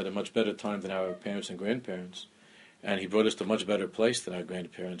world at a much better time than our parents and grandparents, and He brought us to a much better place than our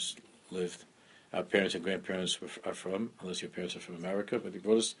grandparents lived. Our parents and grandparents are from, unless your parents are from America, but He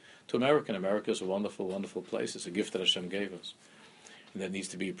brought us to America, and America is a wonderful, wonderful place. It's a gift that Hashem gave us, and that needs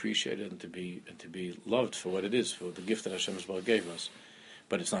to be appreciated and to be loved for what it is, for the gift that Hashem gave us.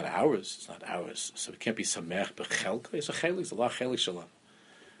 But it's not ours. It's not ours. So it can't be samech b'chelka. It's a chelik. It's a la chelik shalom.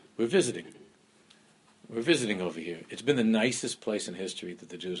 We're visiting. We're visiting over here. It's been the nicest place in history that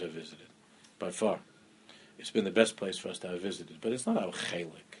the Jews have visited, by far. It's been the best place for us to have visited, but it's not our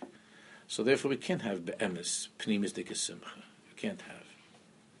chelik. So therefore, we can't have be'emes pnimis dika simcha. You can't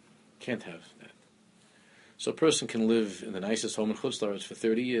have that. So a person can live in the nicest home in Chutz La'aretz for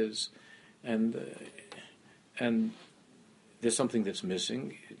 30 years, and there's something that's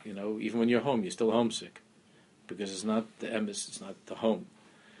missing. You know, even when you're home, you're still homesick, because it's not the emes, it's not the home.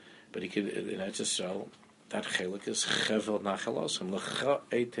 But he could, in Eretz Yisrael, that chelik is chevel nachalasim lecha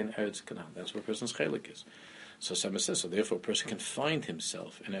eitin Eretz Canaan. That's where a person's chelik is. So Sama says, so therefore a person can find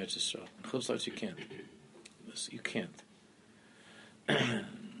himself in Eretz Yisrael. In Chutz La'aretz you can't. You can't.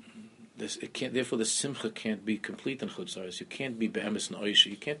 Therefore the simcha can't be complete in Chutz La'aretz. You can't be be'emes and oisha.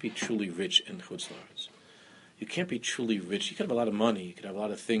 You can't be truly rich in Chutz La'aretz. You can't be truly rich. You could have a lot of money. You could have a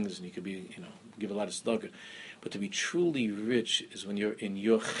lot of things, and you could be, give a lot of tzedakah. But to be truly rich is when you're in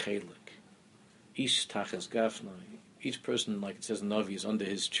your chelik. Ish tachas gafna. Each person, like it says in Navi, is under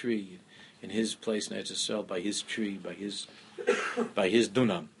his tree, in his place in Eretz Yisrael, by his tree, by his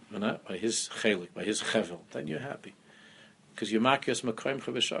dunam, by his chelik, by his chevel. Then you're happy, because you're makias makayim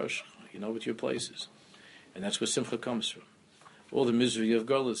chavesharsh. You know what your place is, and that's where simcha comes from. All the misery of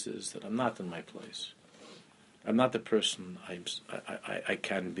Golus is that I'm not in my place. I'm not the person I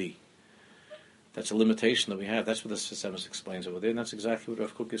can be. That's a limitation that we have. That's what the Sesemis explains over there, and that's exactly what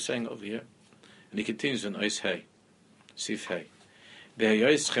Rav Kook is saying over here. And he continues in Ois Hey, Sif Hey.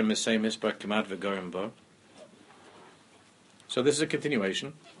 So this is a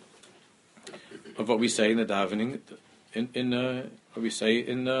continuation of what we say in the davening, what we say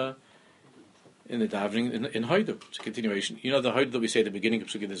in the davening in Haidu. It's a continuation. You know the Haidu that we say at the beginning of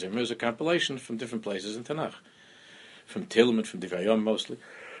Pesukei Zimra is a compilation from different places in Tanakh, from Tilm and from Divrei Hayom mostly.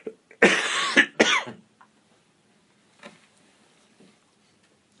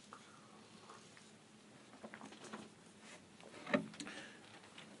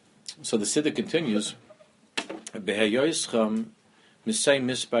 So the Siddur continues,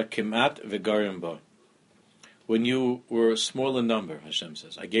 when you were a small in number, Hashem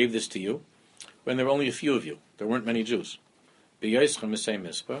says, I gave this to you when there were only a few of you. There weren't many Jews. Just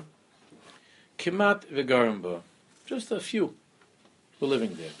a few were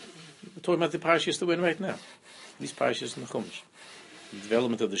living there. We're talking about the parashas that we're in right now. These parashas in the Chumash. The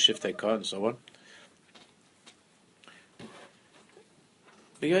development of the Shiftei Kah and so on.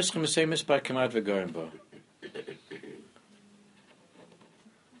 Kesher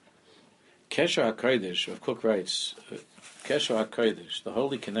HaKodesh, Rav Kook writes, Kesher HaKodesh, the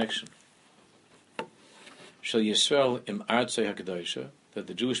holy connection, Shel Yisrael im Artzei HaKadosha, that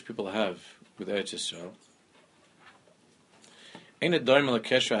the Jewish people have with Eretz Yisrael, Ein Adoim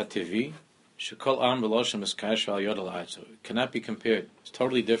LaKesher HaTivi, Shekol Am B'Loshem Eskasher Al Yod Al Artzo. It cannot be compared. It's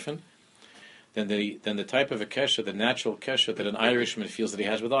totally different than the type of a kesher, the natural kesher that an Irishman feels that he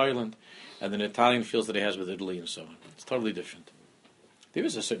has with Ireland, and an Italian feels that he has with Italy, and so on. It's totally different. There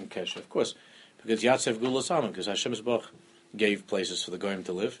is a certain kesher, of course, because Yatsev Gulas Amen, because Hashem Yisborach gave places for the Goyim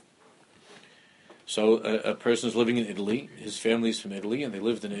to live. So a person is living in Italy, his family is from Italy, and they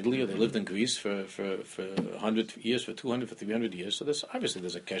lived in Italy, or they lived in Greece for 100 years, for 200, for 300 years. So there's a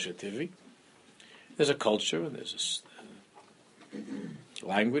kesher tivi. There's a culture, and there's a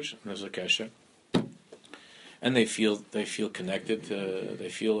language, and there's a kesher. And they feel connected. They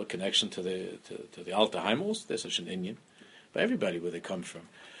feel a connection to the Alta Heimels. There's such an Indian, but everybody where they come from.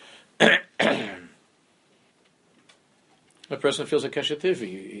 A person feels a kesher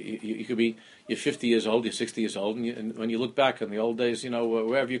tivi. You could be, you're 50 years old, you're 60 years old, and when you look back on the old days,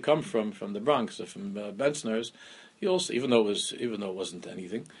 wherever you come from the Bronx or from Bensonhurst, you also, even though it wasn't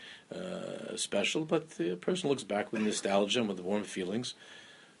anything special, but the person looks back with nostalgia and with warm feelings.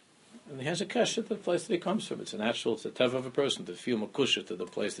 And he has a kesher to the place that he comes from. It's a teva of a person to feel makusha to the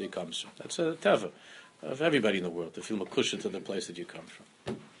place that he comes from. That's a teva of everybody in the world, to feel makusha to the place that you come from.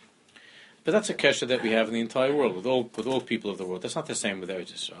 But that's a kesher that we have in the entire world, with all people of the world. That's not the same with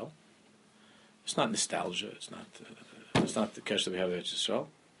Eretz Yisrael. It's not nostalgia. It's not the kesher that we have with Eretz Yisrael.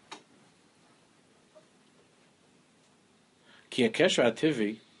 Ki Kesher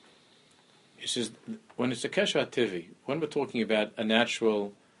Ativi, he says, when it's a Kesher Ativi, when we're talking about a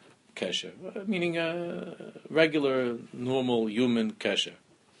natural Kesher, meaning a regular, normal human Kesher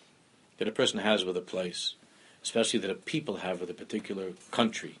that a person has with a place, especially that a people have with a particular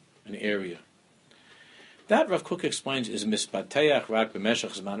country, an area. That, Rav Kook explains, is mispateach rak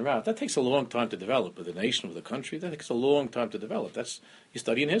b'meshach zman rav. That takes a long time to develop with a nation, with a country. That takes a long time to develop. That's, you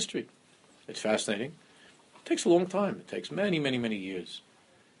study in history. It's fascinating. It takes a long time. It takes many, many, many years.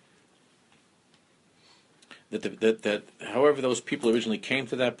 That however those people originally came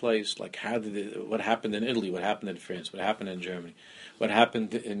to that place, like what happened in Italy, what happened in France, what happened in Germany, what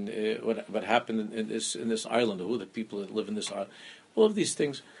happened in this island, who are the people that live in this island. All of these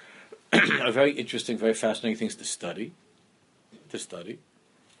things are very interesting, very fascinating things to study.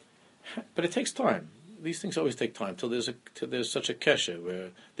 But it takes time. These things always take time till there's such a kesher where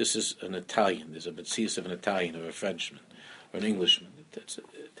this is an Italian, there's a metzias of an Italian or a Frenchman or an Englishman. It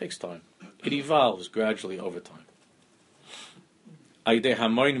takes time. It evolves gradually over time.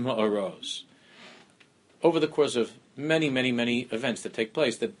 Over the course of many, many, many events that take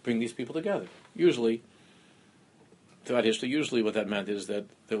place that bring these people together. Usually, throughout history, what that meant is that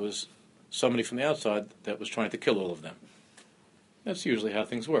there was somebody from the outside that was trying to kill all of them. That's usually how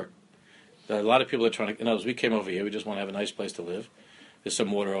things work. There are a lot of people that are trying to... In other words, we came over here, we just want to have a nice place to live. There's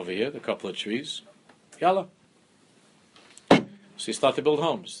some water over here, a couple of trees. Yalla. So you start to build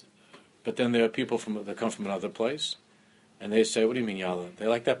homes. But then there are people that come from another place, and they say, what do you mean, yalla? They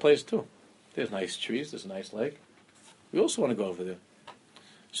like that place too. There's nice trees, there's a nice lake. We also want to go over there.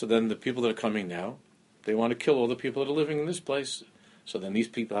 So then the people that are coming now, they want to kill all the people that are living in this place. So then these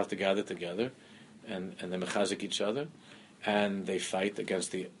people have to gather together, and they mechazik each other, and they fight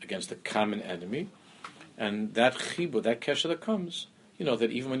against the common enemy. And that chibur, that kesher that comes, you know,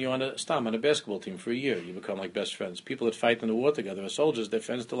 that even when you're on a basketball team for a year, you become like best friends. People that fight in the war together are soldiers, they're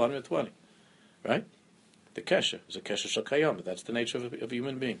friends till 120. Right? The kesher is a kesher shakayam, but that's the nature of a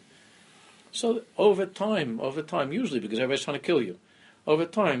human being. So over time, usually because everybody's trying to kill you, over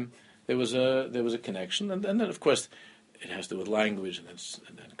time there was a connection, and then of course it has to do with language and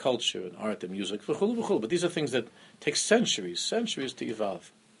then culture and art and music, but these are things that take centuries to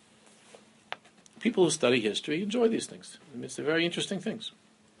evolve. People who study history enjoy these things. I mean, it's very interesting things.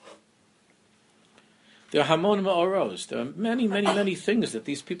 There are hamon ma'oros. There are many, many, many things that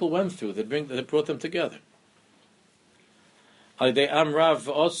these people went through that brought them together. Alidei amrav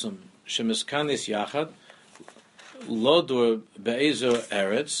v'otzum shemiskanis yachad lodur be'ezer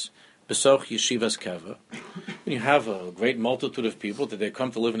eretz besoch yeshivas keva. When you have a great multitude of people that they come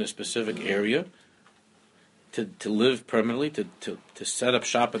to live in a specific area, to live permanently, to set up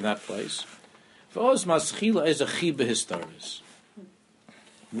shop in that place. Then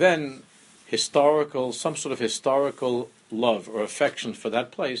some sort of historical love or affection for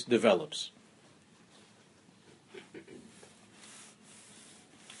that place develops.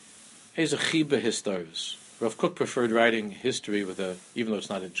 Rav Kook preferred writing history even though it's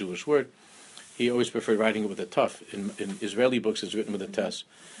not a Jewish word, he always preferred writing it with a tuf. In Israeli books, it's written with a tes.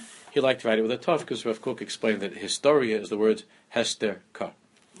 He liked to write it with a tuf because Rav Kook explained that historia is the word hester ka.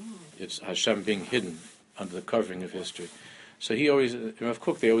 It's Hashem being hidden under the covering of history. So in Rav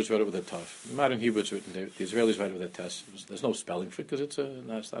Kook, they always wrote it with a tuf. In modern Hebrew, it's written, the Israelis write it with a tes. There's no spelling for it because it's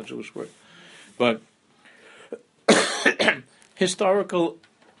not a Jewish word. But historical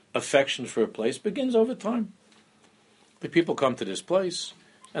affection for a place begins over time. The people come to this place,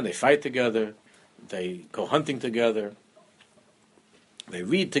 and they fight together, they go hunting together, they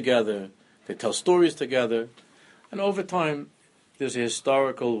read together, they tell stories together, and over time, there's a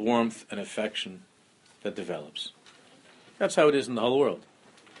historical warmth and affection that develops. That's how it is in the whole world.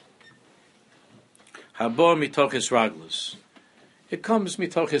 Habo mitoch hisraglus. It comes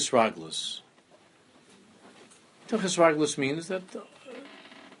mitoch hisraglus. Mitoch hisraglus means that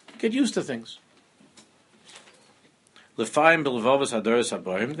get used to things. L'fayim b'levavos hadoros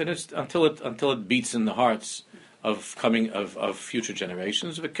haboim. Then it's until it beats in the hearts of future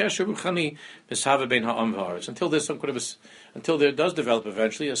generations. V'kesher ruchani b'sava bein ha'am v'haaretz. Until there does develop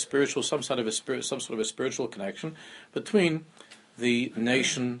eventually some sort of a spiritual connection between the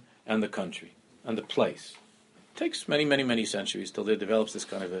nation and the country and the place. It takes many, many, many centuries till there develops this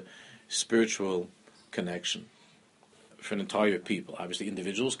kind of a spiritual connection for an entire people. Obviously,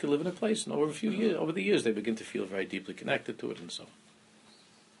 individuals can live in a place, and over the years, they begin to feel very deeply connected to it, and so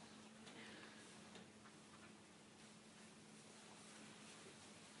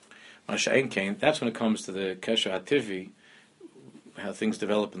on. Masha'en Kain, that's when it comes to the Kesher HaTivi, how things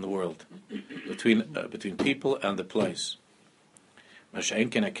develop in the world, between people and the place.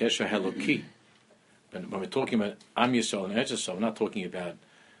 Masha'en Kain HaKesher HaEloki, when we're talking about Am Yisrael and Eretz Yisrael, we're not talking about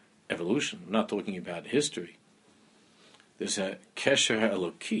evolution. We're not talking about history. There's a Kesher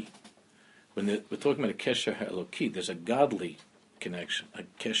HaEloki. When we're talking about a Kesher HaEloki, there's a godly connection, a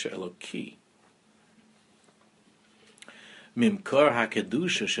Kesher Eloki. Mimkar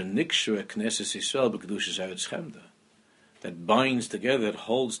HaKedusha Shenikshur Knesset Yisrael B'Kedusha Eretz Chemda, that binds together, that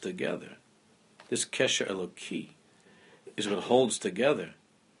holds together. This Kesher Eloki is what holds together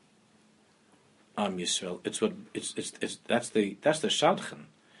Am Yisrael. That's the Shadchan.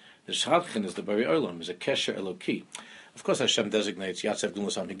 The Shadchan is the Bari Olam, is a Kesher Eloki. Of course, Hashem designates Yatsev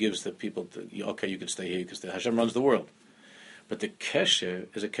Gdulasam. He gives the people, okay, you can stay here because Hashem runs the world. But the Kesher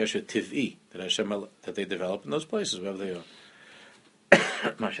is a Kesher Tiv'i that they develop in those places wherever they are.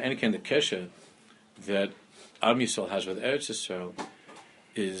 Any kind of Kesher that Am Yisrael has with Eretz Yisrael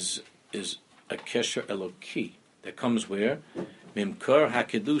is a Kesher Eloki that comes where Mimkar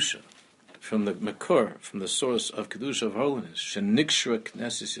HaKedusha, from the Makor, from the source of Kedusha, of holiness, Shenikshra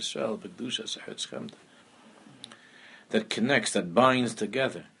Knesset Yisrael B'Kedusha Eretz Chemda, that connects, that binds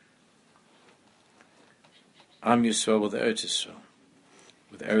together Am Yisrael with Eretz Yisrael,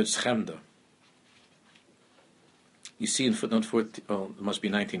 with Eretz Chemda. You see in footnote 14, it must be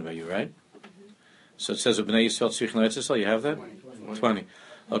 19 by you, right? Mm-hmm. So it says, Ubnei Yisrael Tzrichin Eretz Yisrael, you have that? 20.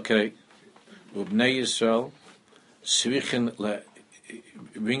 Okay. Ubnei Yisrael Tzrichin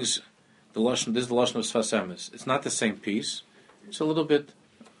brings the Lashon, this is the Lashon of Sfas Emes. It's not the same piece. It's a little bit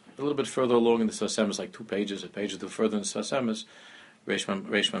further along in the Sfas Emes, like a page or two further in the Sfas Emes. Reish Mem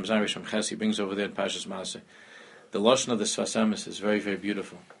Zayin, Reish Mem Ches, he brings over there in Parshas Maaseh. The Lashon of the Sfas Emes is very, very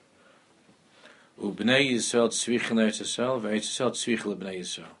beautiful. Ubnei Yisrael tzrichin Eretz Yisrael, v'Eretz Yisrael tzrich lebnei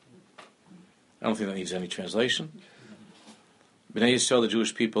Yisrael. I don't think that needs any translation. Bnei Yisrael, the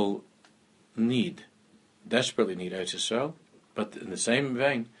Jewish people, desperately need Eretz Yisrael, but in the same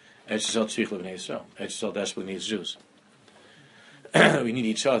vein, Eretz Yisrael tzrich lebnei Yisrael. Eretz Yisrael desperately needs Jews. We need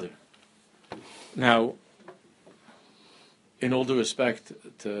each other. Now, in all due respect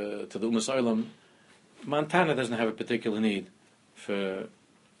to the Umas Olam, Montana doesn't have a particular need for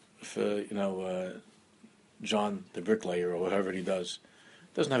John the bricklayer or whatever he does.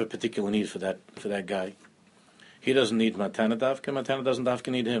 Doesn't have a particular need for that guy. He doesn't need Montana Davka. Montana doesn't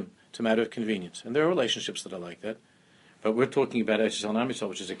Davka need him. It's a matter of convenience. And there are relationships that are like that. But we're talking about Eretz Yisrael and Am Yisrael,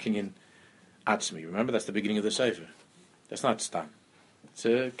 which is a Kinyan Atzmi. Remember, that's the beginning of the Sefer. That's not Stam. It's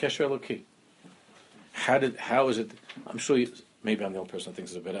a Kesher Eloki. How is it? I'm sure maybe I'm the only person that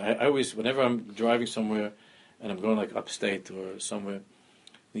thinks it's a bit. I always, whenever I'm driving somewhere and I'm going like upstate or somewhere,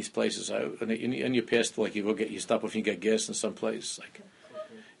 these places, and you pass, like you stop if you get gas in some place, like,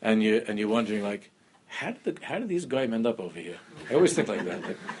 and you're wondering like, how did these guys end up over here? I always think like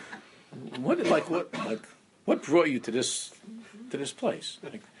that. What brought you to this place?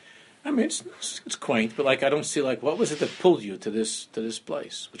 Like, I mean, it's quaint, but like I don't see like what was it that pulled you to this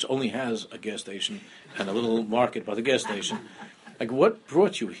place, which only has a gas station and a little market by the gas station. Like, what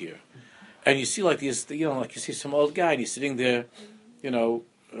brought you here? And you see like these, like you see some old guy, and he's sitting there,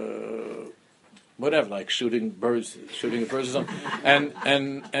 whatever, like shooting birds or something,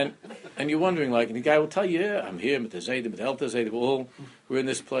 and you're wondering like, and the guy will tell you, yeah, I'm here with the Zaydim, with the Elta Zaydim, we're in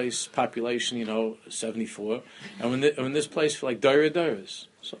this place, population, 74, and we're in this place for like Dairas.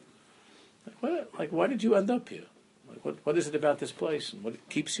 So, like, why did you end up here? Like, what is it about this place, and what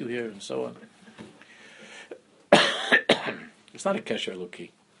keeps you here, and so on? It's not a Kesher Eloki.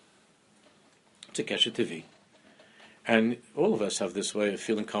 It's a Kesher Tivi. And all of us have this way of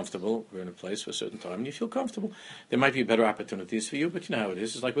feeling comfortable. We're in a place for a certain time, and you feel comfortable. There might be better opportunities for you, but you know how it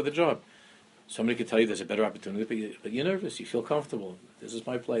is. It's like with a job. Somebody could tell you there's a better opportunity, but you're nervous. You feel comfortable. This is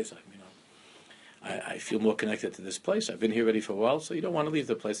my place. I feel more connected to this place. I've been here already for a while, so you don't want to leave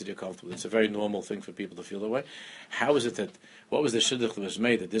the place that you're comfortable. It's a very normal thing for people to feel that way. How is it that, what was the shidduch that was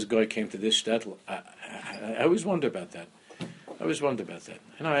made that this guy came to this shtetl? I always wonder about that.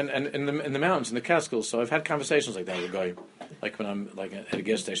 And in the mountains, in the Catskills, so I've had conversations like that with a guy, like when I'm like at a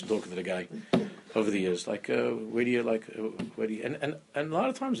gas station talking to the guy over the years, like, where do you, and a lot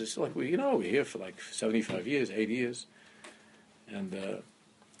of times it's like, we're here for like 75 years, 80 years, and,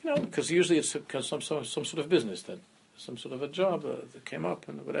 because usually it's some sort of business, some sort of a job that came up,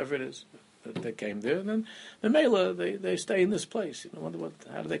 and whatever it is that they came there, and then the Mela, they stay in this place. Wonder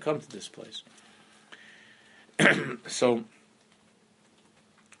how do they come to this place? So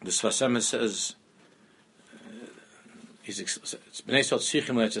the Sfas Emes says,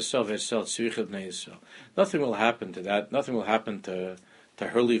 nothing will happen to that. Nothing will happen to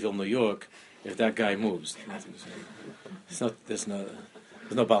Hurleyville, New York, if that guy moves. There's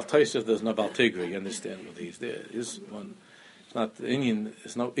no Baal Taisef, there's no Baal Tigri. You understand what there is one. It's not Indian.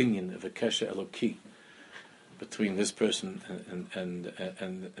 There's no Indian of a Kesher Eloki. between this person and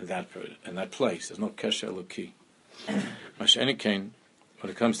that person and that place. There's no kesher eloki. Masha'eni kain, when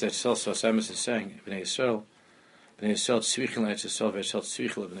it comes to Eretz Yisrael, Sfas Emes is saying, Bnei Yisrael tzvichel Eretz Yisrael, Eretz Yisrael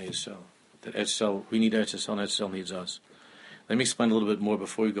tzvichel Bnei Yisrael. That Eretz Yisrael, we need Eretz Yisrael, and Eretz Yisrael needs us. Let me explain a little bit more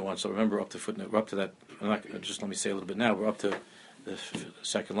before we go on. So remember, up to footnote, we're up to that. Just let me say a little bit now. We're up to the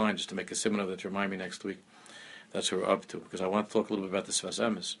second line, just to make a seminar that to remind me next week. That's what we're up to, because I want to talk a little bit about the Sfas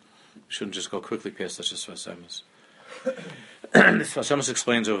Emes. We shouldn't just go quickly past such a Sfas Emes. The Sfas Emes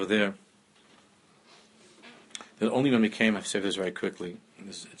explains over there that only when we came, I've said this very quickly.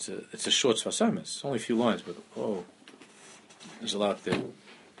 It's a short Sfas Emes. It's only a few lines, but there's a lot there.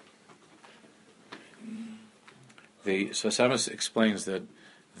 The Sfas Emes explains that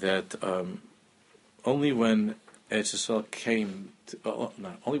only when Eretz Yisrael came,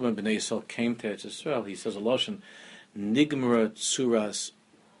 only when Bnei Yisrael came to Eretz Yisrael, he says a lashon nigmara tzuras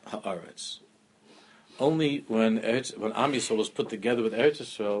haaretz. Only when Am Yisrael was put together with Eretz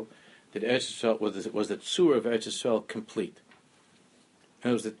Yisrael, did Eretz Yisrael was the tzura of Eretz Yisrael complete.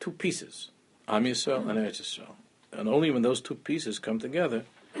 And it was the two pieces, Am Yisrael and Eretz Yisrael. And only when those two pieces come together,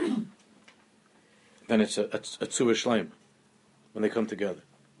 then it's a tzura shleim. When they come together,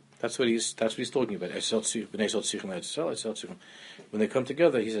 that's what he's talking about. When they come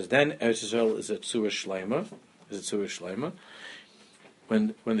together, he says, then Eretz Yisrael is a tzura shleima.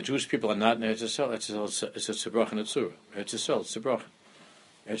 When the Jewish people are not in Eretz Yisrael, it's a tzibrach and a tzura. Eretz Yisrael is tzibrach.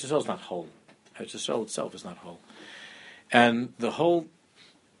 Eretz Yisrael is not whole. Eretz Yisrael itself is not whole. And the whole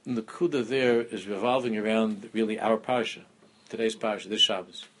Nekuda there is revolving around really our parsha, today's parsha, this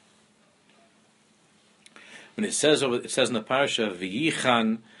Shabbos. When it says in the parsha,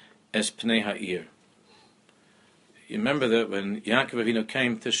 V'yichan es pnei ha'ir. You remember that when Yaakov Avinu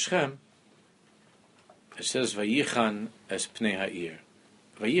came to Shechem, it says V'yichan es pnei ha'ir.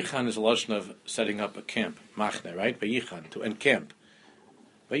 V'yichan is a lashon of setting up a camp, machne, right? V'yichan, to encamp.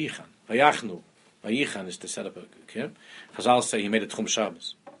 V'yichan, v'yachnu. V'yichan is to set up a camp. Chazal say he made a Tchum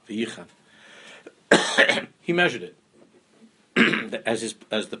Shabbos. V'yichan. He measured it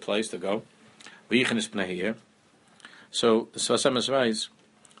as the place to go. V'yichan is pnei ha'ir. So the Sfas Emes writes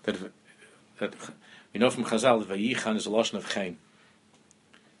that we know from Chazal that V'yichan is a lashon of chen.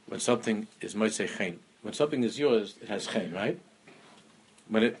 When something is motzei chen. When something is yours, it has chen, right?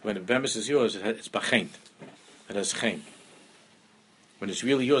 When a bemis is yours, it's bachent. It has chen. When it's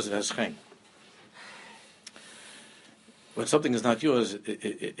really yours, it has chen. When something is not yours,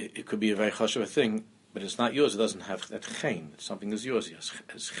 it could be a very chashuv thing, but it's not yours. It doesn't have that chen. Something is yours, it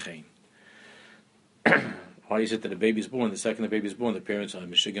has chen. Why is it that a baby is born? The second the baby is born, the parents are in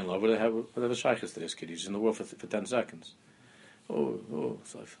Michigan love. Whatever shaykhs to this kid. He's in the world for 10 seconds.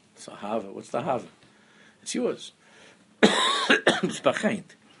 It's a hava. What's the hava? It's yours. It's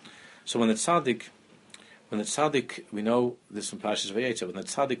bachent. So when the tzaddik, we know this from Parshas Vayetze. When the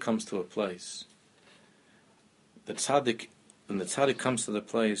tzaddik comes to a place, when the tzaddik comes to the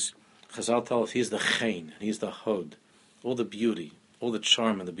place, Chazal tell us he's the chen, he's the hod, all the beauty. All the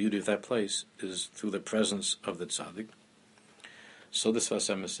charm and the beauty of that place is through the presence of the tzaddik. So the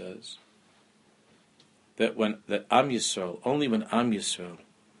Sfas Emes says that Am Yisrael, only when Am Yisrael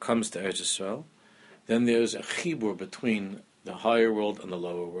comes to Eretz Yisrael, then there's a chibur between the higher world and the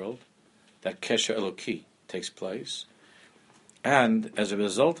lower world. That kesher eloki takes place, and as a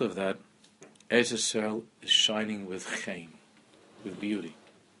result of that, Eretz Yisrael is shining with chen, with beauty,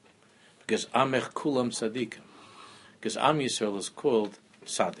 because Amech kulam tzaddikim. Because Am Yisrael is called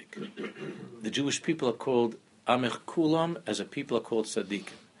tzaddik. The Jewish people are called Amech Kulam, as a people are called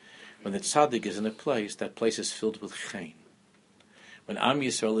tzaddikim. When the tzaddik is in a place, that place is filled with chen. When Am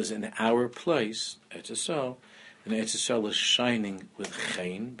Yisrael is in our place, Eretz Yisrael, then Eretz Yisrael is shining with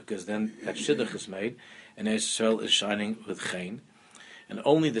chen, because then that shidduch is made, and Eretz Yisrael is shining with chen. And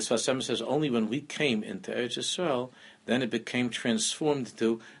only, the Sfas Emes says, only when we came into Eretz Yisrael, then it became transformed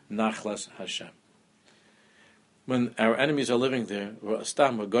to Nachlas Hashem. When our enemies are living there, or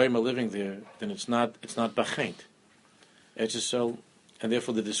Astam or Goyim are living there, then it's not bachent. Eretz Yisrael, and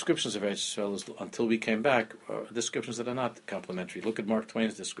therefore the descriptions of Eretz Yisrael is, until we came back, are descriptions that are not complementary. Look at Mark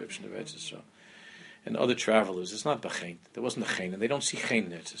Twain's description of Eretz Yisrael. And other travelers, it's not bachent. There wasn't a chen, and they don't see chen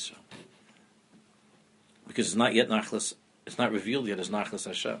in Eretz Yisrael. Because it's not yet nachlas, it's not revealed yet as nachlas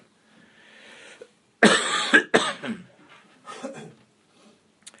Hashem.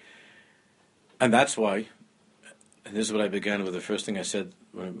 And that's why, and this is what I began with, the first thing I said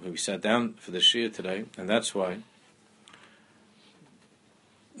when we sat down for the Shia today, and that's why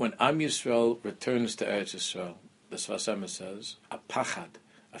when Am Yisrael returns to Eretz Yisrael, the Sfas Emes says, a pachad,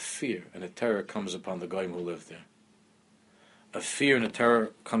 a fear and a terror comes upon the goyim who live there. A fear and a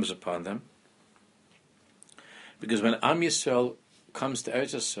terror comes upon them. Because when Am Yisrael comes to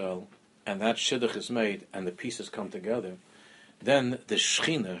Eretz Yisrael, and that shidduch is made, and the pieces come together, then the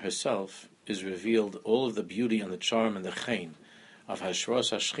Shechina herself is revealed. All of the beauty and the charm and the chen of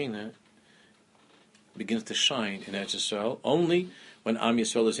Hashras HaShechina begins to shine in Eretz Yisrael only when Am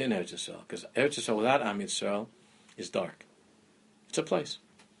Yisrael is in Eretz Yisrael. Because Eretz Yisrael without Am Yisrael is dark. It's a place.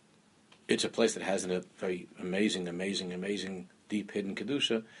 It's a place that has a very amazing, deep hidden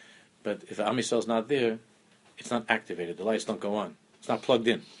kedusha. But if Am Yisrael is not there, it's not activated. The lights don't go on. It's not plugged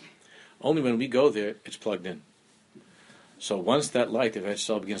in. Only when we go there, it's plugged in. So once that light of Eretz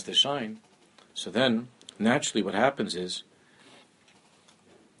Yisrael begins to shine, so then naturally what happens is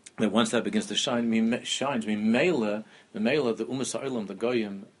that once that begins to shine, Mimela, the Umas Ha'olam, the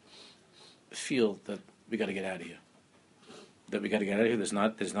Goyim, feel that we got to get out of here. That we got to get out of here. There's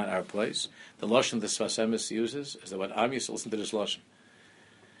not our place. The lashon the Sfas Emes uses is that when Am Yisrael, listen to this lashon,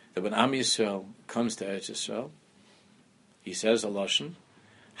 that when Am Yisrael comes to Eretz Yisrael, he says a lashon,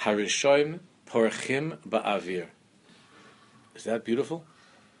 Harishoim porchim ba'avir. Is that beautiful?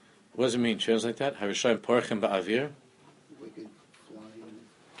 What does it mean? Translate that. Harishoim porchim ba'avir.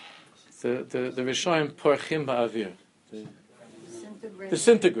 The Rishoim porchim ba'avir.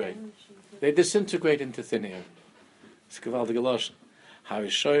 Disintegrate. They disintegrate into thin air. It's gewaltige lashon.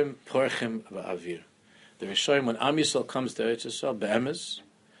 Harishoim porchim ba'avir. The Rishoim, when Am Yisrael comes to Eretz Yisrael, be'emes,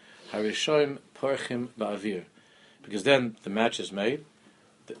 Harishoim porchim ba'avir. Because then the match is made,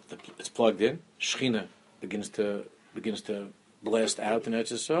 it's plugged in, Shechina begins to blast out in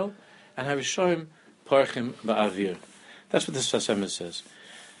Eretz Yisrael, and Harishoim porchim ba'avir. That's what this Sfas Emes says.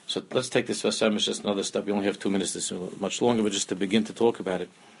 So let's take this Sfas Emes, just another step. We only have 2 minutes, this is much longer, but just to begin to talk about it.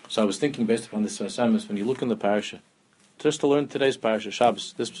 So I was thinking, based upon this Sfas Emes, when you look in the parasha, just to learn today's parasha,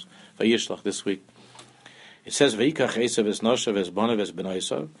 Shabbos, this Vayishlach, this week, it says, Vayikach Esav es Noshav es Bonav es Ben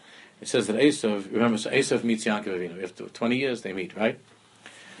Esav. It says that Esav, remember, so Esav meets Yaakov Avinu. After 20 years, they meet, right?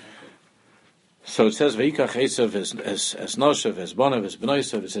 So it says, Vayikach Esav es Noshav es Bonav es Ben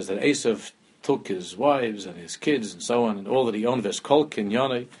Esav. It says that Esav took his wives and his kids and so on, and all that he owned, Veskol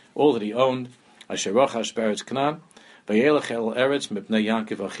Kinyane, all that he owned, Asher Rochash Beretz Canaan, Vayelech el Eretz mipnei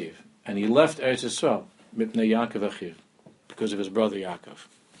Yaakov Achiv. And he left Eretz Yisrael, mipnei Yaakov Achiv, because of his brother Yaakov.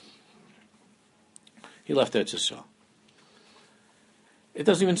 He left Eretz Yisrael. It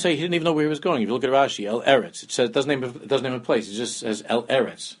doesn't even say, he didn't even know where he was going. If you look at Rashi, El Eretz, it says, it doesn't name a place, it just says El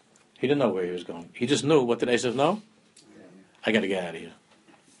Eretz. He didn't know where he was going. He just knew, what did Esav know? I got to get out of here.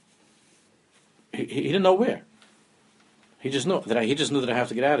 He didn't know where. He just knew that I have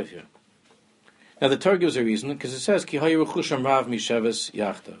to get out of here. Now the Torah gives a reason, because it says, Ki hayu rechusham rav misheves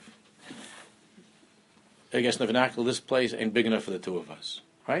yachtav. I guess in the vernacular, this place ain't big enough for the two of us.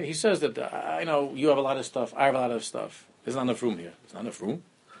 Right? He says that, I know, you have a lot of stuff, I have a lot of stuff. There's not enough room here. There's not enough room.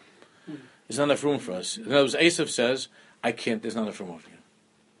 There's not enough room for us. In other words, Esav says, I can't, there's not enough room over here.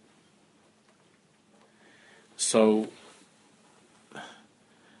 So,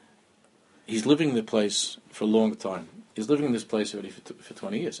 he's living in the place for a long time. He's living in this place already for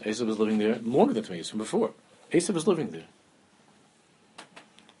 20 years. Esav was living there longer than 20 years, from before. Esav was living there.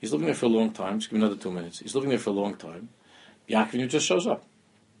 He's living there for a long time. Just give me another 2 minutes. He's living there for a long time. Yaakov just shows up.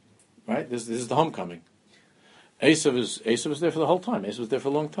 Right? This is the homecoming. Esav was there for the whole time. Esav was there for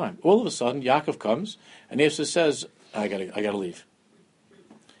a long time. All of a sudden, Yaakov comes, and Esav says, I gotta leave.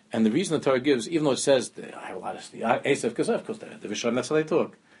 And the reason the Torah gives, even though it says, I have a lot of stuff, Esav, because of course, the Rishon, that's how they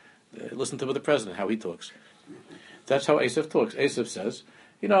talk. Listen to the president, how he talks. That's how Esav talks. Esav says,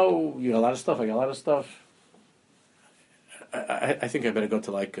 you got a lot of stuff, I got a lot of stuff. I think I better go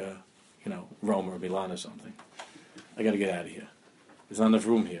to Rome or Milan or something. I got to get out of here. There's not enough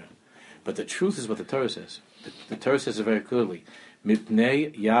room here. But the truth is what the Torah says. The Torah says it very clearly.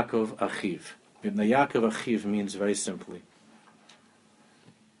 Mipnei Yaakov Achiv. Mipnei Yaakov Achiv means very simply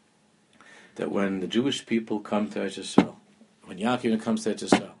that when the Jewish people come to Eretz Yisrael, when Yaakov comes to Eretz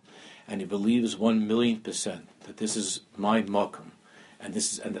Yisrael, and he believes 1,000,000% that this is my makom, and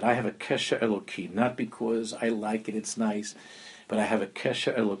that I have a kesher eloki, not because I like it, it's nice, but I have a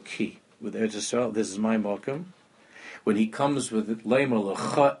kesher eloki with Eretz Yisrael. This is my makom. When he comes with Leima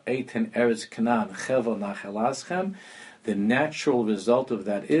Lecha Eitan Eretz Canaan Chevel Nachelaschem, the natural result of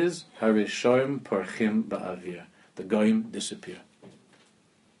that is Harishoim Porchim Ba'avir. The Goyim disappear.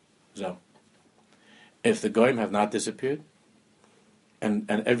 So, if the Goyim have not disappeared, and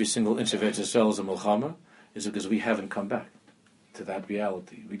every single inch of Eretz Yisrael is a Milchama, is because we haven't come back to that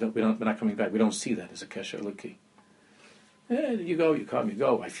reality. We're not coming back. We don't see that as a Kesher Eloki. You go, you come, you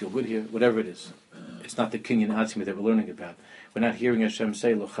go. I feel good here. Whatever it is, it's not the Kinyan Atzmi that we're learning about. We're not hearing Hashem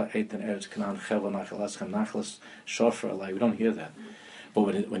say Locha Eitan Eretz Canaan Chevel Nachelaschem Nachlas Shofar Alai. We don't hear that. But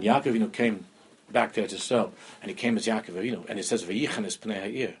when Yaakov came back to Eretz Yisrael, and he came as Yaakov Avinu, and it says Vayichan es Pnei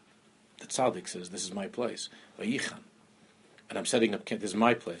Ha'ir. The tzaddik says, "This is my place, Vayichan, and I'm setting up. This is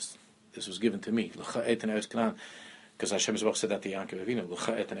my place. This was given to me. L'cha et Eretz Canaan." Because Hashem Yisrael said that to Yaakov Avinu,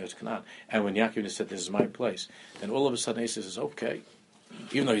 L'cha et Eretz Canaan. And when Yaakov Avinu said, "This is my place," then all of a sudden Esau says, "Okay,"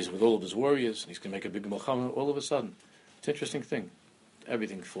 even though he's with all of his warriors and he's going to make a big milchama. All of a sudden, it's an interesting thing.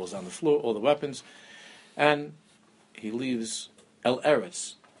 Everything falls on the floor, all the weapons, and he leaves El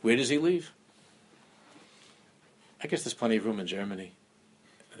Eretz. Where does he leave? I guess there's plenty of room in Germany.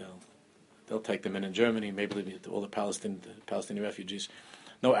 They'll take them in Germany. Maybe all the Palestinian refugees.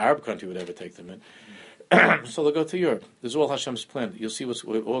 No Arab country would ever take them in. So they'll go to Europe. This is all Hashem's plan. You'll see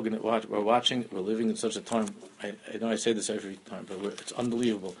we're watching. We're living in such a time. I know I say this every time, but it's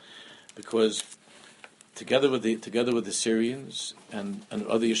unbelievable because together with the Syrians and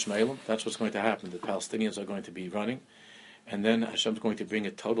other Ishmaelim, that's what's going to happen. The Palestinians are going to be running, and then Hashem's going to bring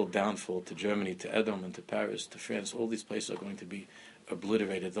a total downfall to Germany, to Edom, and to Paris, to France. All these places are going to be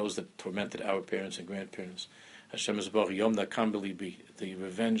obliterated. Those that tormented our parents and grandparents. Hashem is Baruch Yom Nakam B'Libi. The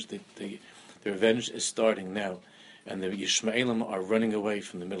revenge. The revenge is starting now, and the Yishmaelim are running away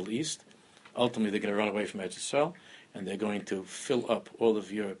from the Middle East. Ultimately, they're going to run away from Eretz Yisrael, and they're going to fill up all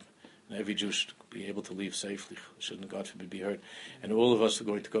of Europe, and every Jew should be able to leave safely, shouldn't, God forbid, be hurt. And all of us are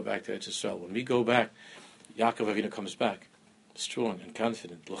going to go back to Eretz Yisrael. When we go back, Yaakov Avinu comes back, strong and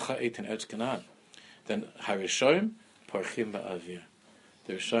confident. L'cha eitin Eretz Canaan. Then Harishoim parchim ba'avir.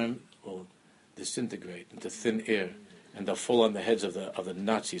 The Rishoim will disintegrate into thin air, and they'll fall on the heads of the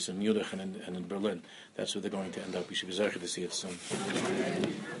Nazis in Munich and in Berlin. That's where they're going to end up. We should be zeichet to see it soon. So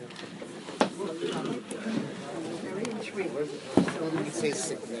we can say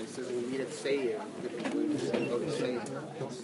sickness, we need to say it.